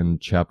say in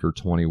chapter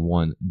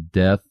 21,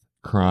 death,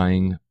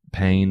 crying,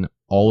 pain,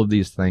 all of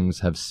these things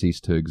have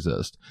ceased to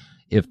exist?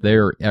 If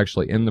they're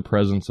actually in the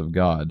presence of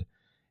God,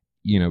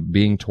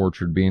 being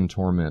tortured, being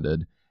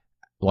tormented,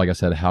 like I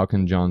said, how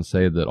can John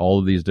say that all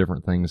of these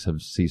different things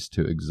have ceased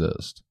to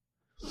exist?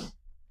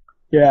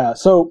 Yeah.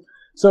 So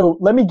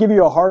let me give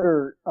you a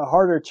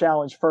harder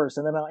challenge first,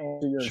 and then I'll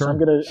answer yours. Sure. I'm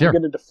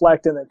gonna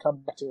deflect and then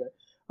come back to it.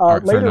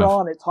 Right, later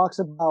on, it talks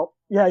about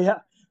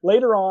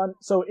Later on,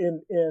 so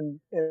in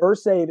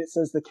verse 8, it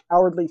says the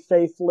cowardly,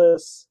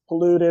 faithless,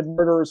 polluted,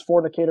 murderers,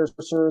 fornicators,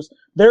 sorcerers,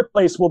 their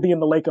place will be in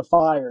the lake of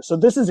fire. So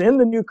this is in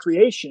the new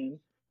creation.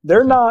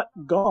 They're not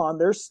gone.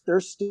 They're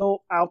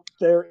still out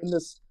there in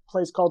this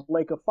place called the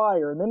lake of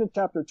fire. And then in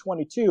chapter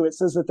 22, it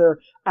says that they're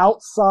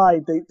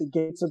outside the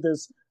gates of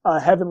this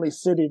heavenly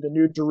city, the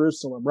New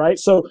Jerusalem, right?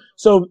 So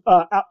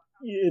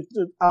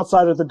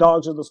outside of the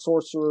dogs or the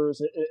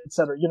sorcerers, et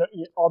cetera,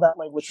 all that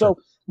language. Sure.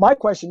 So my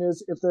question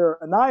is, if they're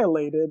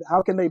annihilated,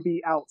 how can they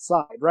be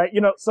outside, right?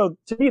 So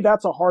to me,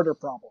 that's a harder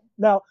problem.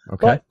 Now,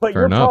 okay, but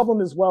your enough.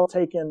 problem is well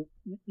taken.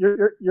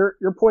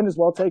 Your point is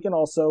well taken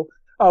also.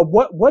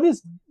 What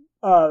is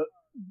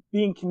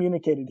being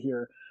communicated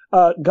here?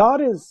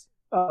 God is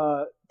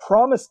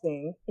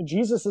promising,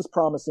 Jesus is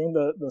promising,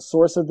 the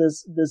source of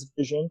this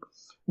vision,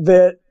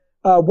 that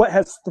what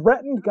has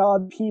threatened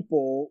God's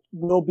people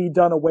will be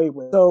done away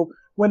with. So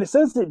when it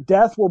says that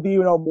death will be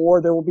no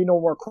more, there will be no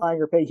more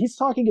crying or pain, he's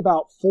talking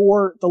about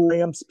for the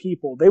Lamb's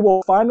people. They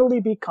will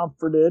finally be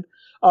comforted.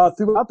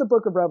 Throughout the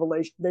book of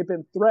Revelation, they've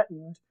been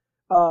threatened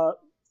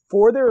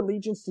for their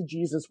allegiance to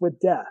Jesus with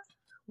death.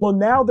 Well,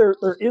 now there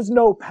is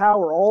no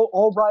power.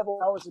 All rival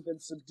powers have been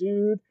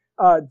subdued.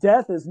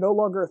 Death is no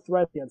longer a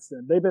threat against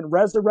them. They've been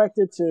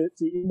resurrected to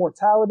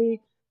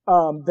immortality.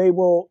 They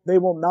will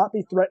not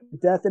be threatened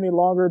with death any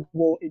longer. They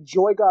will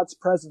enjoy God's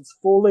presence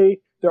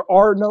fully. There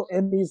are no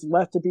enemies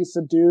left to be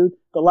subdued.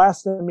 The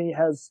last enemy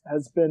has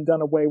been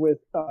done away with,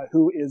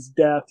 who is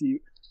death. You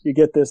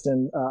get this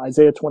in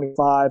Isaiah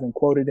 25 and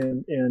quoted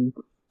in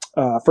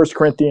 1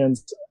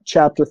 Corinthians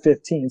chapter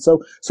 15. So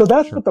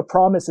that's Sure. what the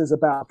promise is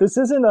about. This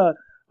isn't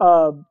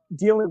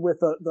dealing with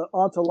the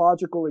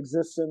ontological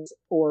existence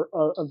or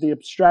of the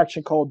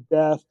abstraction called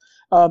death.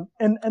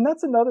 And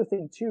that's another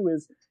thing too,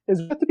 is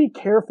we have to be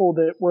careful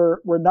that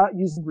we're not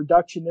using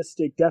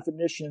reductionistic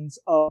definitions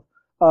of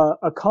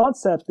a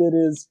concept that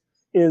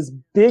is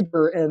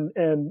bigger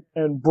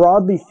and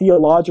broadly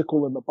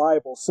theological in the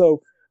Bible.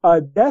 So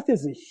death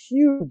is a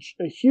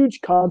huge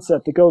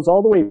concept that goes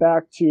all the way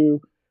back to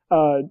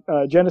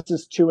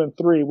Genesis 2 and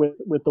 3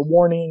 with the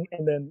warning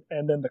and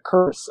then the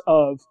curse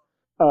of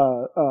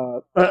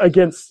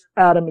against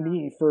Adam and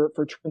Eve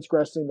for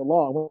transgressing the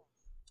law.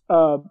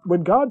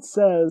 When God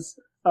says,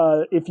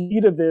 if you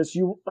eat of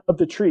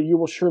the tree, you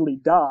will surely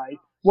die.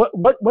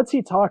 What's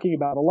he talking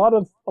about? A lot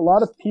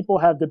of people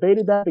have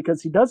debated that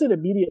because he doesn't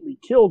immediately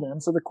kill them.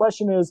 So the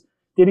question is,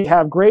 did he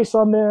have grace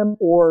on them,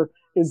 or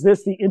is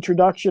this the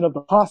introduction of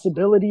the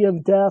possibility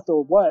of death,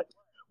 or what?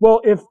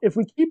 Well, if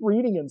we keep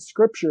reading in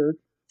Scripture,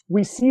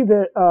 we see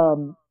that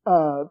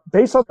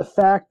based on the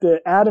fact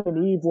that Adam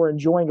and Eve were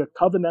enjoying a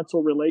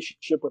covenantal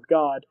relationship with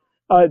God,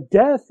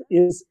 death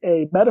is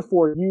a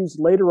metaphor used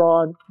later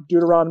on,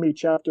 Deuteronomy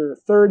chapter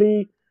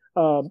 30,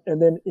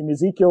 and then in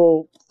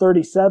Ezekiel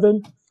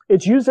 37.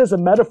 It's used as a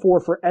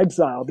metaphor for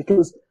exile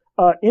because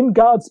in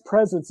God's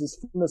presence is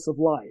fullness of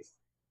life.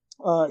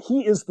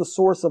 He is the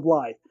source of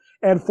life.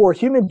 And for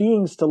human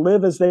beings to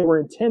live as they were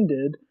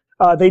intended,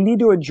 they need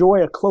to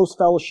enjoy a close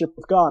fellowship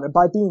with God. And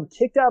by being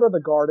kicked out of the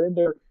garden,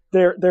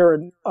 they're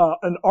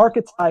an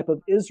archetype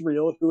of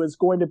Israel who is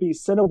going to be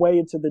sent away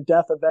into the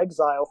death of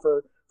exile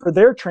for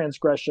their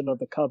transgression of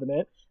the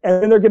covenant.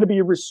 And then they're going to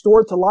be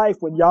restored to life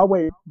when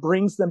Yahweh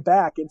brings them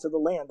back into the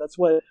land. That's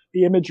what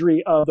the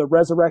imagery of the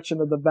resurrection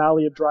of the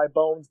valley of dry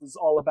bones is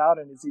all about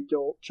in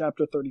Ezekiel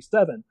chapter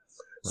 37. Right.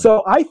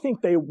 So I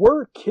think they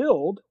were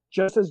killed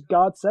just as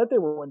God said they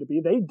were going to be.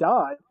 They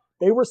died.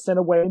 They were sent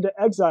away into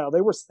exile.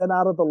 They were sent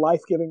out of the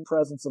life-giving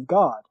presence of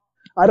God.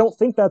 I don't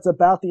think that's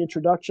about the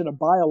introduction of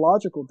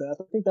biological death.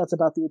 I think that's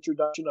about the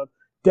introduction of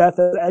death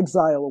and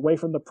exile away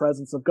from the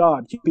presence of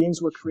God. Human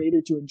beings were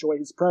created to enjoy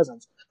his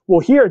presence. Well,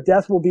 here,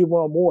 death will be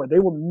no more. They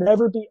will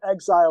never be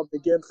exiled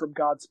again from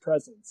God's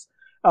presence.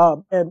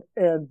 And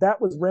that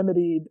was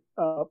remedied.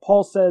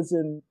 Paul says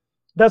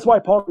that's why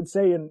Paul would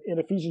say in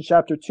Ephesians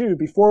chapter 2,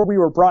 before we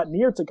were brought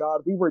near to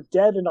God, we were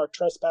dead in our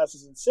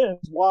trespasses and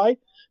sins. Why?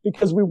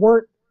 Because we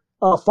weren't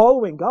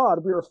following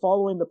God, we were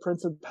following the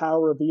prince of the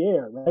power of the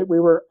air, right? We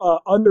were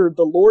under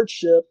the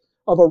lordship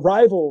of a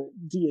rival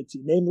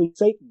deity, namely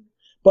Satan.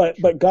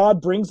 But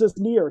God brings us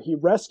near. He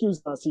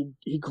rescues us.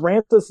 He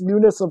grants us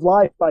newness of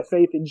life by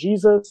faith in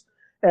Jesus,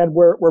 and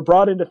we're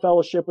brought into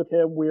fellowship with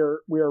him. We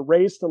are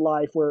raised to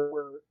life.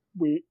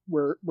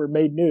 We're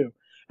made new.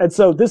 And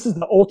so this is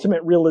the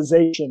ultimate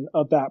realization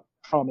of that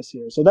promise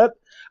here. So that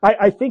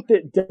I think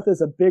that death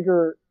is a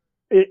bigger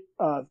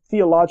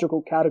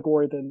theological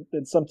category,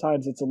 then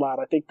sometimes it's allowed.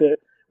 I think that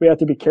we have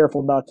to be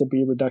careful not to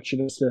be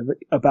reductionist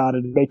about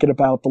it and make it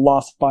about the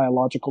lost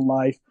biological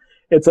life.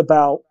 It's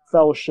about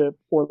fellowship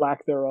or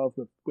lack thereof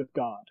with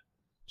God.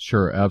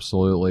 Sure,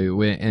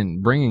 absolutely.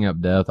 And bringing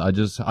up death,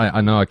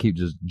 I know I keep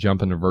just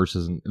jumping to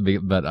verses,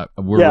 but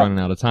we're running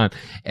out of time.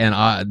 And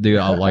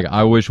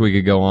I wish we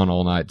could go on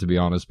all night, to be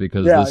honest,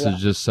 because this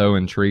is just so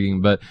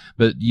intriguing. But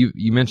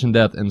you mentioned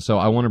death, and so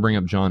I want to bring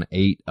up John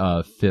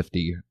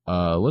 8:50.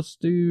 Let's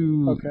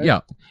do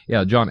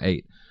John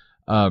 8.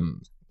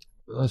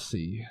 Let's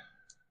see.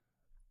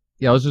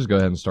 Yeah, let's just go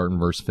ahead and start in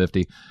verse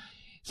 50. It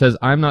says,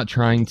 "I'm not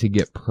trying to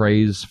get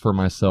praise for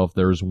myself.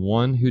 There is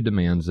one who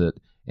demands it,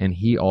 and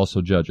he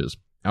also judges."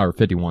 Or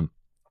 51.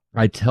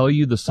 "I tell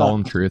you the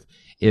solemn truth.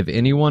 If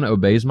anyone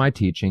obeys my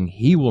teaching,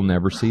 he will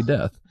never see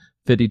death."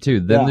 52.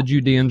 "Then the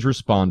Judeans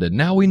responded,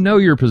 'Now we know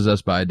you're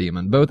possessed by a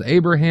demon. Both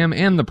Abraham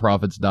and the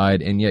prophets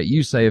died, and yet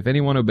you say, if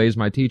anyone obeys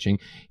my teaching,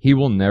 he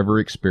will never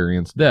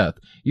experience death.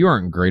 You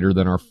aren't greater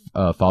than our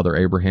father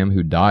Abraham,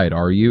 who died,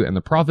 are you? And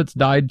the prophets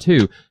died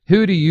too.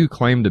 Who do you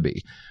claim to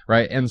be?'"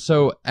 Right? And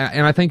so,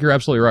 and I think you're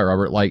absolutely right,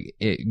 Robert. Like,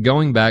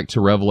 going back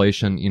to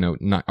Revelation,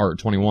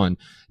 21,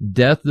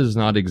 death does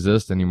not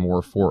exist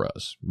anymore for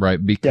us,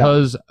 right?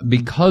 Because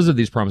of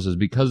these promises,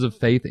 because of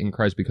faith in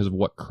Christ, because of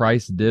what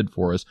Christ did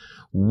for us,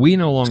 we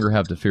no longer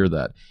have to fear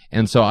that.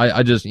 And so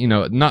I just,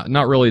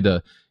 not really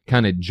to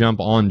kind of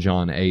jump on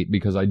John 8,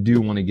 because I do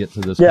want to get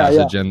to this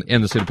passage and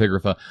the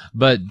Psuedepigrapha.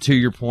 But to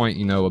your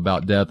point,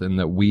 about death, and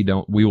that we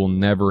will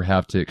never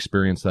have to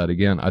experience that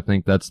again. I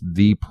think that's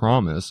the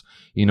promise,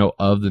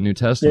 of the New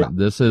Testament.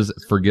 This is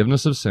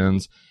forgiveness of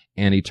sins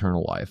and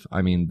eternal life.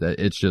 I mean,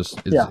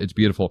 it's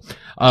beautiful.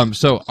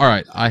 So, all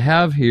right, I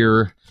have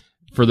here,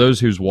 for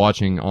those who's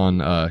watching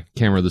on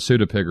camera, the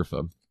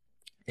Psuedepigrapha,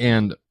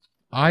 and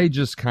I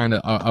just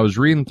I was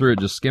reading through it,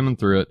 just skimming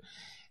through it,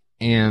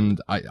 and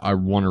I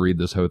want to read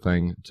this whole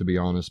thing, to be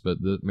honest, but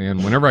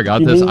man, whenever I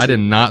got this, I did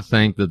not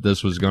think that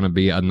this was going to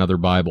be another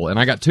Bible, and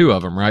I got two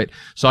of them, right?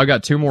 So I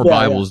got two more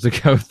Bibles to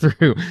go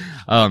through.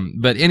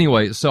 But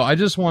anyway, so I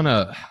just want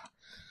to,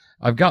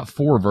 I've got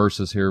 4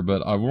 verses here,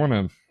 but I want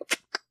to,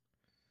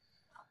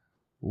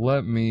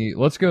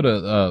 let's go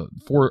to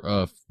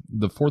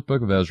the 4th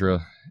book of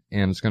Ezra,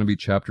 and it's going to be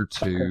chapter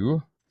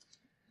 2.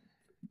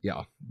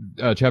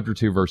 Chapter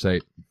 2, verse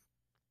 8.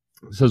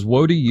 It says,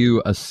 "Woe to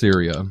you,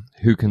 Assyria,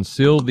 who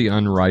conceal the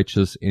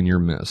unrighteous in your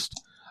midst.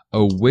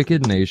 O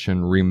wicked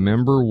nation,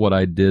 remember what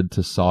I did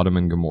to Sodom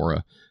and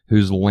Gomorrah,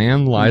 whose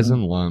land lies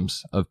in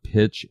lumps of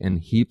pitch and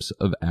heaps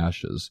of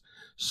ashes.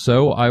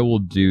 So I will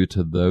do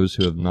to those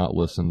who have not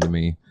listened to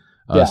me,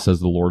 says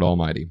the Lord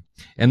Almighty."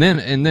 And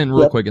then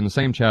real quick, in the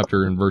same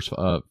chapter, in verse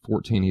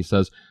 14, he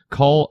says,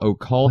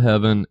 call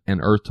heaven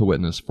and earth to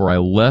witness, for I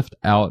left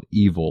out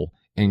evil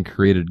and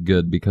created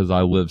good, because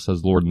I live,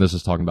 says the Lord. And this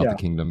is talking about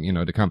the kingdom,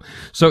 to come.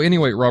 So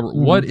anyway, Robert,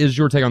 what is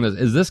your take on this?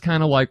 Is this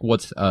kind of like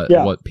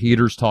what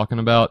Peter's talking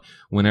about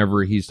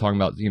whenever he's talking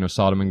about,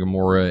 Sodom and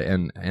Gomorrah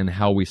and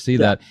how we see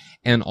that?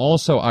 And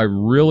also, I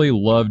really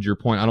loved your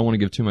point. I don't want to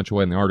give too much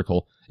away in the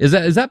article. Is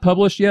that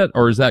published yet,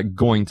 or is that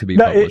going to be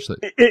published?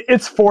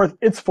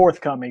 It's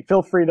forthcoming.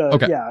 Feel free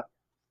to,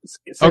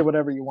 say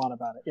whatever you want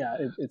about it. Yeah,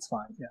 it's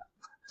fine. Yeah.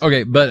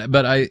 Okay,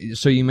 but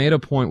so you made a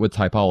point with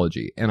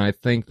typology, and I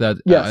think that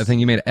I think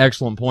you made an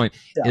excellent point.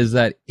 Is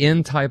that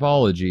in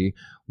typology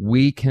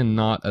we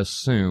cannot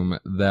assume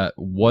that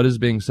what is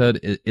being said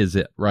is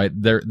it, right?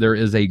 There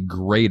is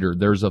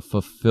there's a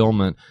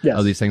fulfillment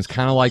of these things,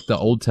 kind of like the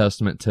Old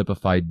Testament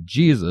typified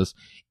Jesus,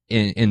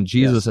 and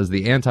Jesus as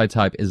the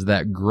antitype is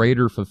that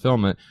greater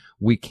fulfillment.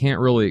 We can't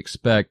really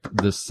expect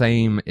the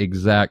same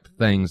exact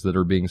things that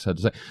are being said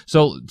to say.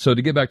 So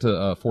to get back to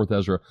 4th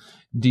Ezra,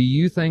 do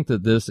you think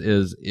that this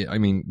is, I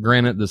mean,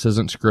 granted, this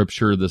isn't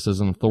scripture, this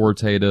isn't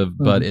authoritative,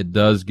 but it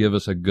does give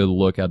us a good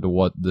look at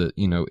what the,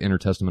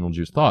 intertestamental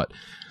Jews thought.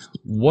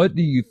 What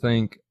do you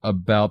think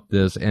about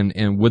this?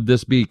 And would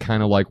this be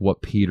kind of like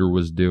what Peter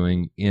was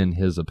doing in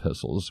his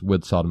epistles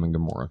with Sodom and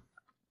Gomorrah?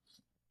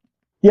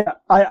 Yeah,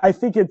 I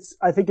think it's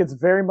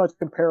very much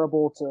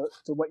comparable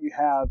to what you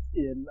have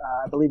in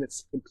I believe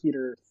it's in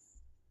Peter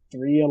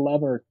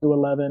 3:11 or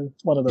 2:11,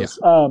 one of those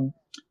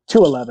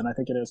 2:11 I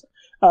think it is,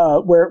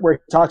 where he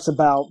talks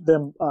about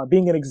them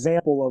being an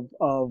example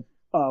of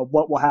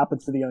what will happen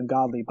to the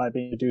ungodly by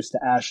being reduced to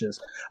ashes.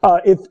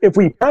 If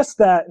we press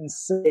that and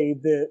say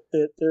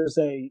that there's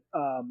a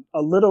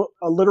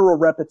literal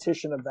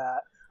repetition of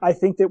that, I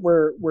think that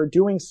we're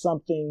doing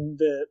something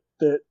that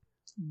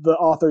the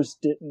authors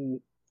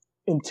didn't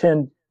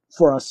intend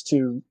for us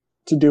to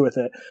do with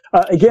it.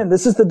 Again,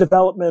 this is the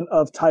development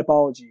of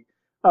typology,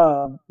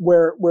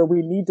 where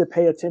we need to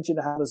pay attention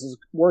to how this is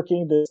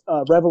working. This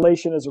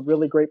Revelation is a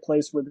really great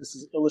place where this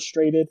is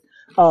illustrated.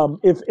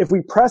 If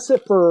we press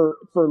it for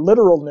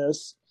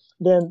literalness,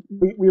 then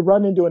we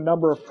run into a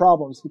number of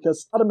problems,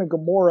 because Sodom and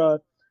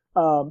Gomorrah,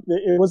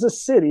 it was a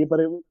city,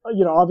 but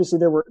obviously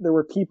there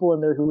were people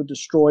in there who were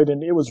destroyed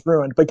and it was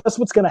ruined. But guess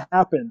what's going to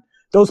happen?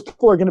 Those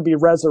people are going to be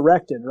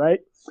resurrected, right?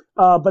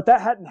 But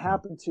that hadn't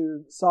happened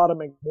to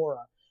Sodom and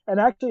Gomorrah. And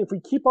actually, if we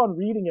keep on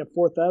reading in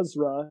 4th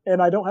Ezra, and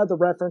I don't have the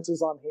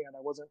references on hand,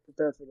 I wasn't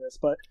prepared for this,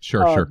 but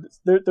Sure.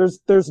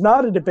 There's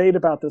not a debate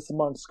about this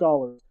among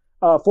scholars.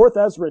 4th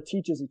Ezra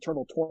teaches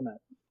eternal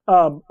torment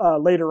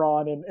later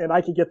on, and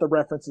I could get the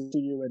references to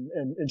you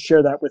and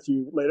share that with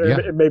you later. Yeah.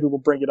 And maybe we'll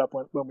bring it up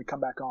when we come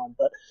back on.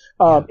 But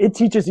it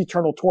teaches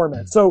eternal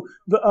torment. So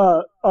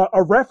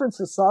a reference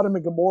to Sodom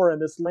and Gomorrah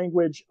and this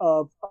language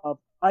of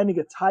finding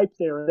a type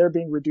there and they're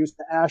being reduced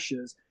to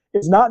ashes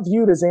is not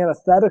viewed as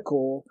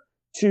antithetical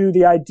to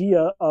the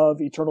idea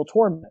of eternal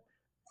torment.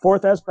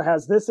 4th Ezra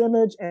has this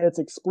image, and it's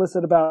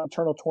explicit about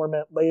eternal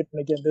torment later.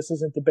 And again, this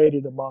isn't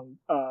debated among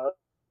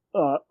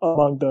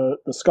the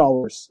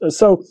scholars.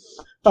 So,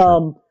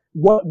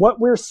 what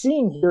we're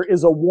seeing here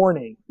is a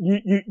warning.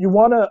 You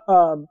want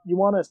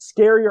to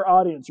scare your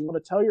audience. You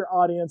want to tell your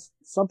audience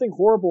something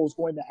horrible is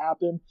going to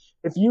happen.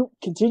 If you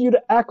continue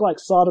to act like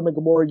Sodom and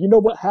Gomorrah, you know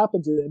what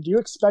happened to them. Do you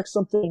expect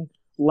something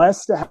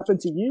less to happen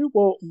to you?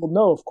 Well,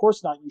 no, of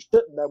course not. You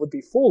shouldn't. That would be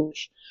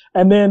foolish.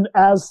 And then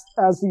as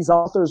these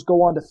authors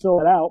go on to fill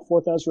it out,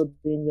 4th Ezra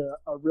being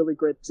a really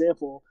great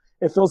example,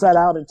 it fills that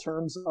out in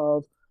terms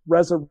of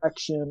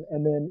resurrection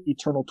and then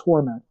eternal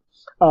torment.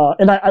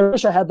 And I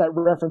wish I had that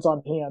reference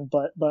on hand,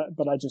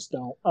 but I just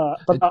don't.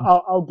 But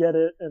I'll get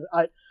it. And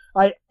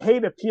I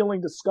hate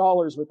appealing to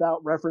scholars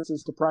without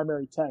references to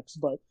primary text,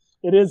 but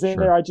it is in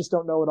there. I just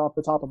don't know it off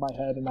the top of my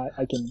head, and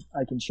I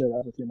can share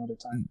that with you another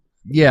time.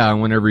 Yeah,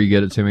 whenever you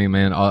get it to me,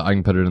 man, I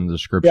can put it in the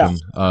description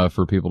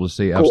for people to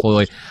see. Cool.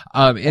 Absolutely.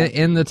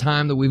 In the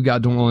time that we've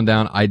got dwindling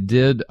down, I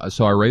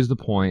raised the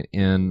point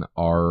in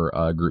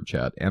our group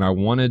chat, and I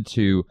wanted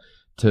to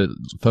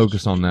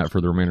focus on that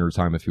for the remainder of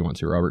time if you want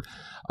to, Robert.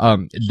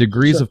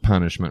 Degrees of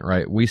punishment,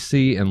 right? We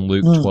see in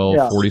Luke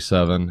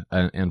 12:47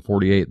 and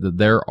 48 that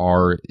there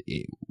are,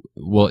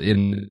 well,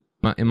 in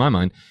my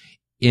mind,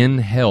 in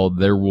hell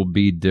there will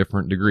be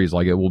different degrees.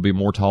 Like, it will be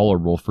more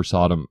tolerable for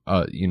Sodom,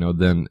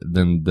 than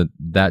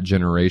that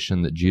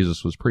generation that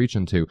Jesus was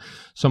preaching to.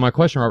 So my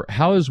question, Robert,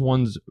 how is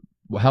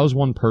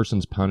one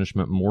person's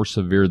punishment more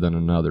severe than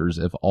another's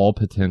if all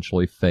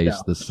potentially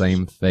face the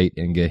same fate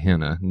in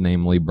Gehenna,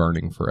 namely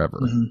burning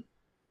forever? Mm-hmm.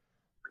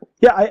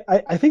 Yeah,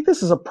 I think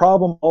this is a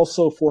problem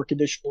also for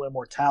conditional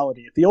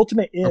immortality. If the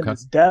ultimate end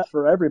is death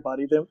for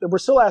everybody, then we're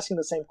still asking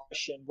the same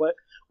question.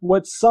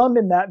 What some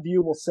in that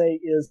view will say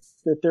is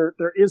that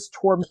there is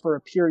torment for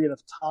a period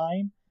of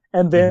time,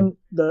 and then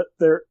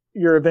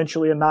you're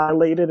eventually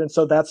annihilated, and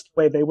so that's the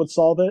way they would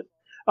solve it.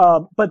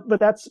 But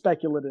that's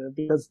speculative,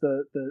 because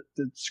the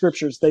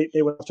scriptures, they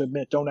would have to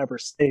admit, don't ever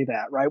say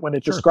that, right? When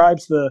it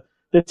describes the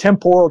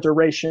temporal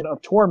duration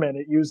of torment,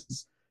 it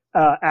uses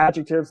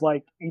adjectives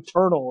like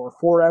eternal or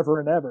forever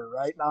and ever,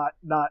 right?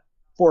 Not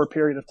for a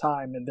period of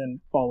time and then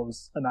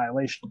follows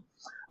annihilation.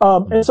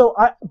 And so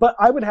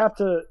I would have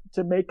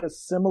to make a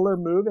similar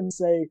move and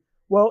say,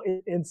 well,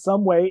 in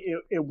some way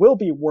it will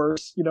be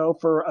worse,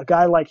 for a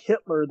guy like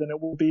Hitler than it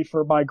will be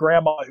for my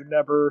grandma who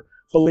never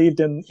believed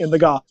in the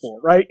gospel,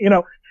 right?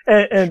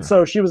 And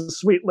so she was a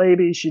sweet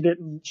lady. She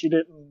didn't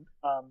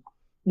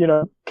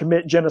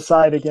commit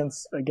genocide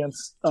against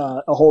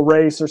a whole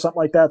race or something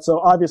like that. So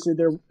obviously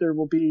there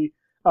will be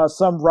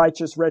some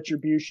righteous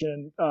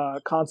retribution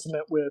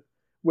consummate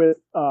with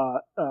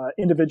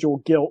individual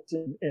guilt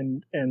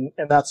and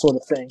that sort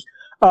of thing.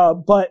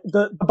 But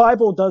the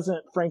Bible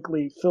doesn't,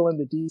 frankly, fill in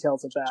the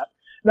details of that.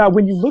 Now,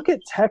 when you look at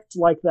text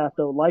like that,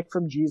 though, like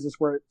from Jesus,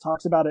 where it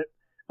talks about it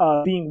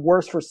being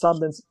worse for some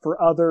than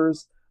for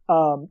others,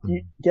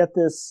 you get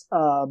this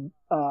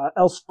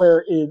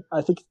elsewhere in,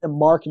 I think, in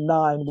Mark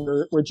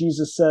 9, where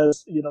Jesus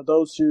says,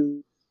 those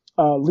who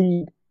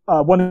lead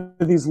one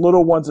of these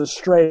little ones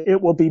astray,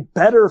 it will be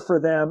better for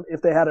them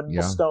if they had a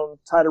millstone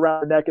tied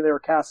around their neck and they were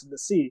cast into the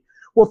sea.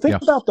 Well,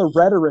 think about the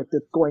rhetoric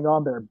that's going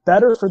on there.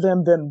 Better for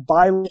them than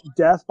violent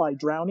death by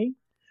drowning,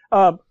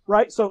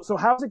 right? So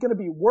how's it going to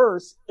be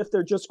worse if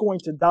they're just going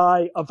to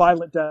die a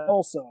violent death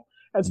also?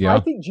 And so I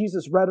think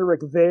Jesus'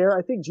 rhetoric there,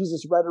 I think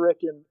Jesus' rhetoric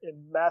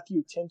in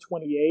Matthew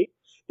 10:28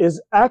 is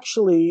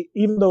actually,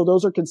 even though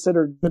those are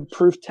considered good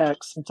proof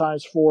texts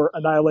sometimes for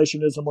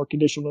annihilationism or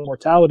conditional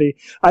immortality,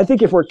 I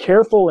think if we're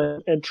careful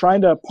and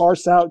trying to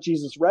parse out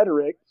Jesus'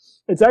 rhetoric,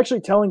 it's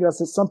actually telling us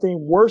that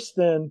something worse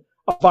than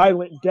a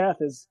violent death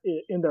is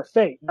in their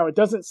fate. Now, it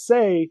doesn't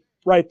say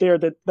right there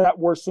that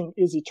worst thing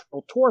is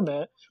eternal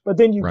torment, but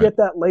then you get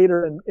that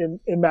later in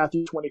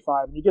Matthew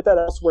 25, and you get that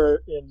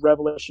elsewhere in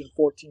Revelation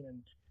 14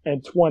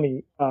 and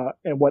 20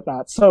 and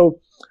whatnot. So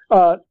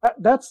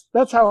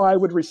that's how I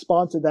would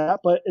respond to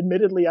that. But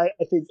admittedly, I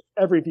think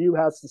every view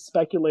has to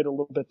speculate a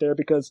little bit there,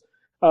 because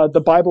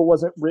the Bible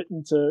wasn't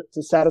written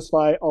to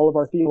satisfy all of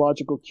our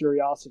theological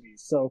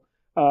curiosities. So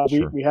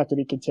we have to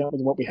be content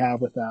with what we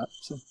have with that.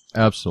 So.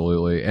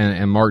 Absolutely.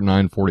 And Mark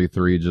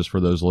 9:43, just for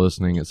those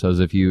listening, it says,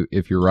 if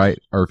your right,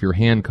 or if your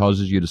hand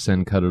causes you to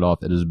sin, cut it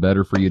off. It is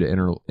better for you to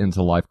enter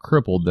into life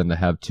crippled than to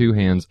have two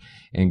hands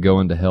and go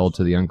into hell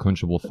to the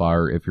unquenchable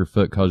fire. If your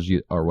foot causes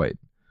you, or wait,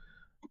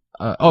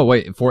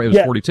 it was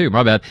 42.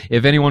 My bad.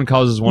 If anyone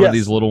causes one of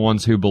these little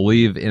ones who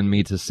believe in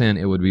me to sin,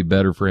 it would be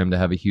better for him to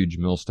have a huge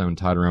millstone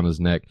tied around his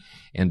neck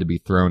and to be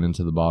thrown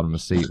into the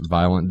bottomless sea.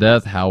 Violent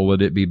death. How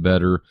would it be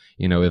better,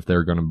 if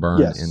they're going to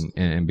burn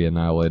and be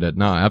annihilated?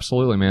 No,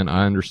 absolutely, man.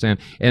 I understand.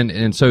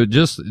 And so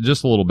just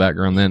a little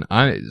background then.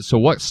 So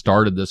what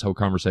started this whole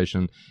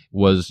conversation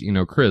was,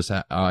 Chris,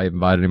 I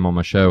invited him on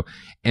my show.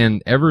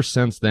 And ever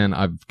since then,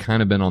 I've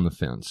kind of been on the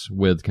fence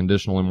with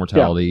conditional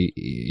immortality,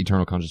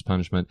 eternal conscious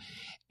punishment.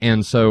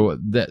 And so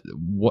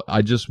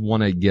I just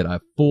want to get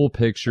a full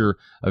picture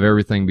of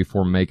everything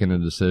before making a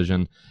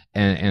decision.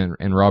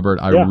 And Robert,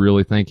 I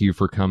really thank you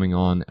for coming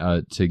on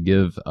to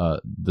give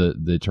the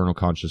eternal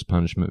conscious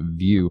punishment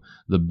view,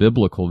 the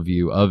biblical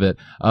view of it.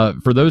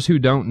 For those who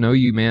don't know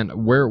you, man,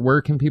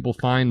 where can people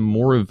find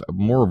more of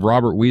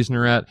Robert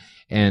Wiesner at?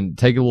 And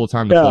take a little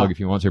time to plug if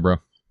you want to, bro.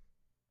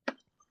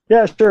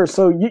 Yeah, sure.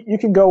 So you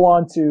can go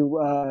on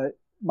to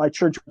my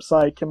church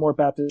website,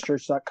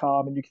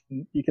 kenmorebaptistchurch.com, and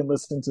you can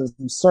listen to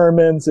some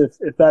sermons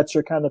if that's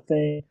your kind of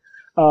thing.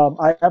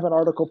 I have an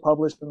article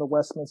published in the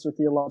Westminster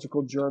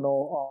Theological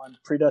Journal on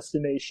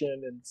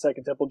predestination and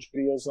Second Temple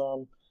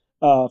Judaism.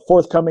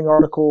 Forthcoming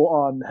article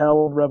on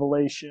hell and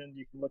Revelation.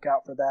 You can look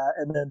out for that.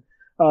 And then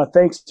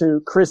thanks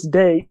to Chris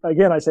Day,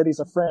 again, I said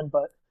he's a friend,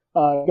 but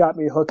got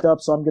me hooked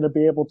up, so I'm going to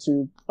be able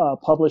to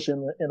publish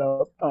in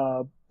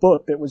a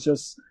book that was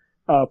just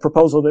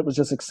proposal that was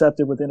just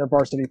accepted with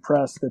InterVarsity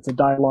Press. That's a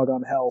dialogue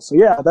on hell. So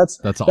that's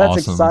awesome.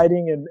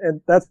 Exciting,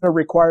 and that's going to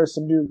require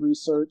some new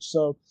research.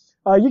 So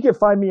you can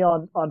find me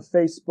on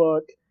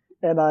Facebook,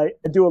 and I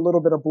do a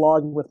little bit of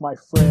blogging with my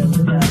friend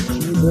at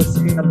Jesus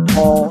and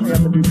Paul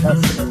and the New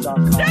Testament.com.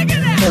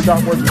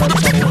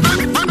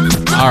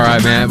 All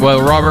right, man.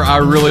 Well, Robert, I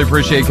really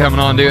appreciate coming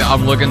on, dude.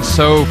 I'm looking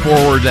so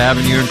forward to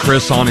having you and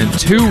Chris on in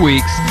 2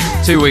 weeks.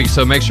 2 weeks,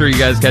 so make sure you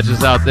guys catch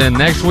us out then.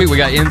 Next week we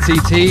got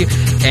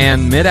NCT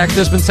and mid-act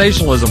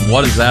dispensationalism.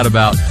 What is that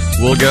about?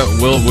 We'll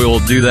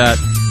do that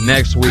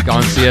next week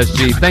on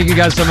CSG. Thank you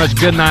guys so much.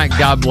 Good night.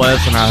 God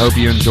bless, and I hope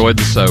you enjoyed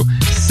the show.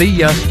 See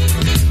ya.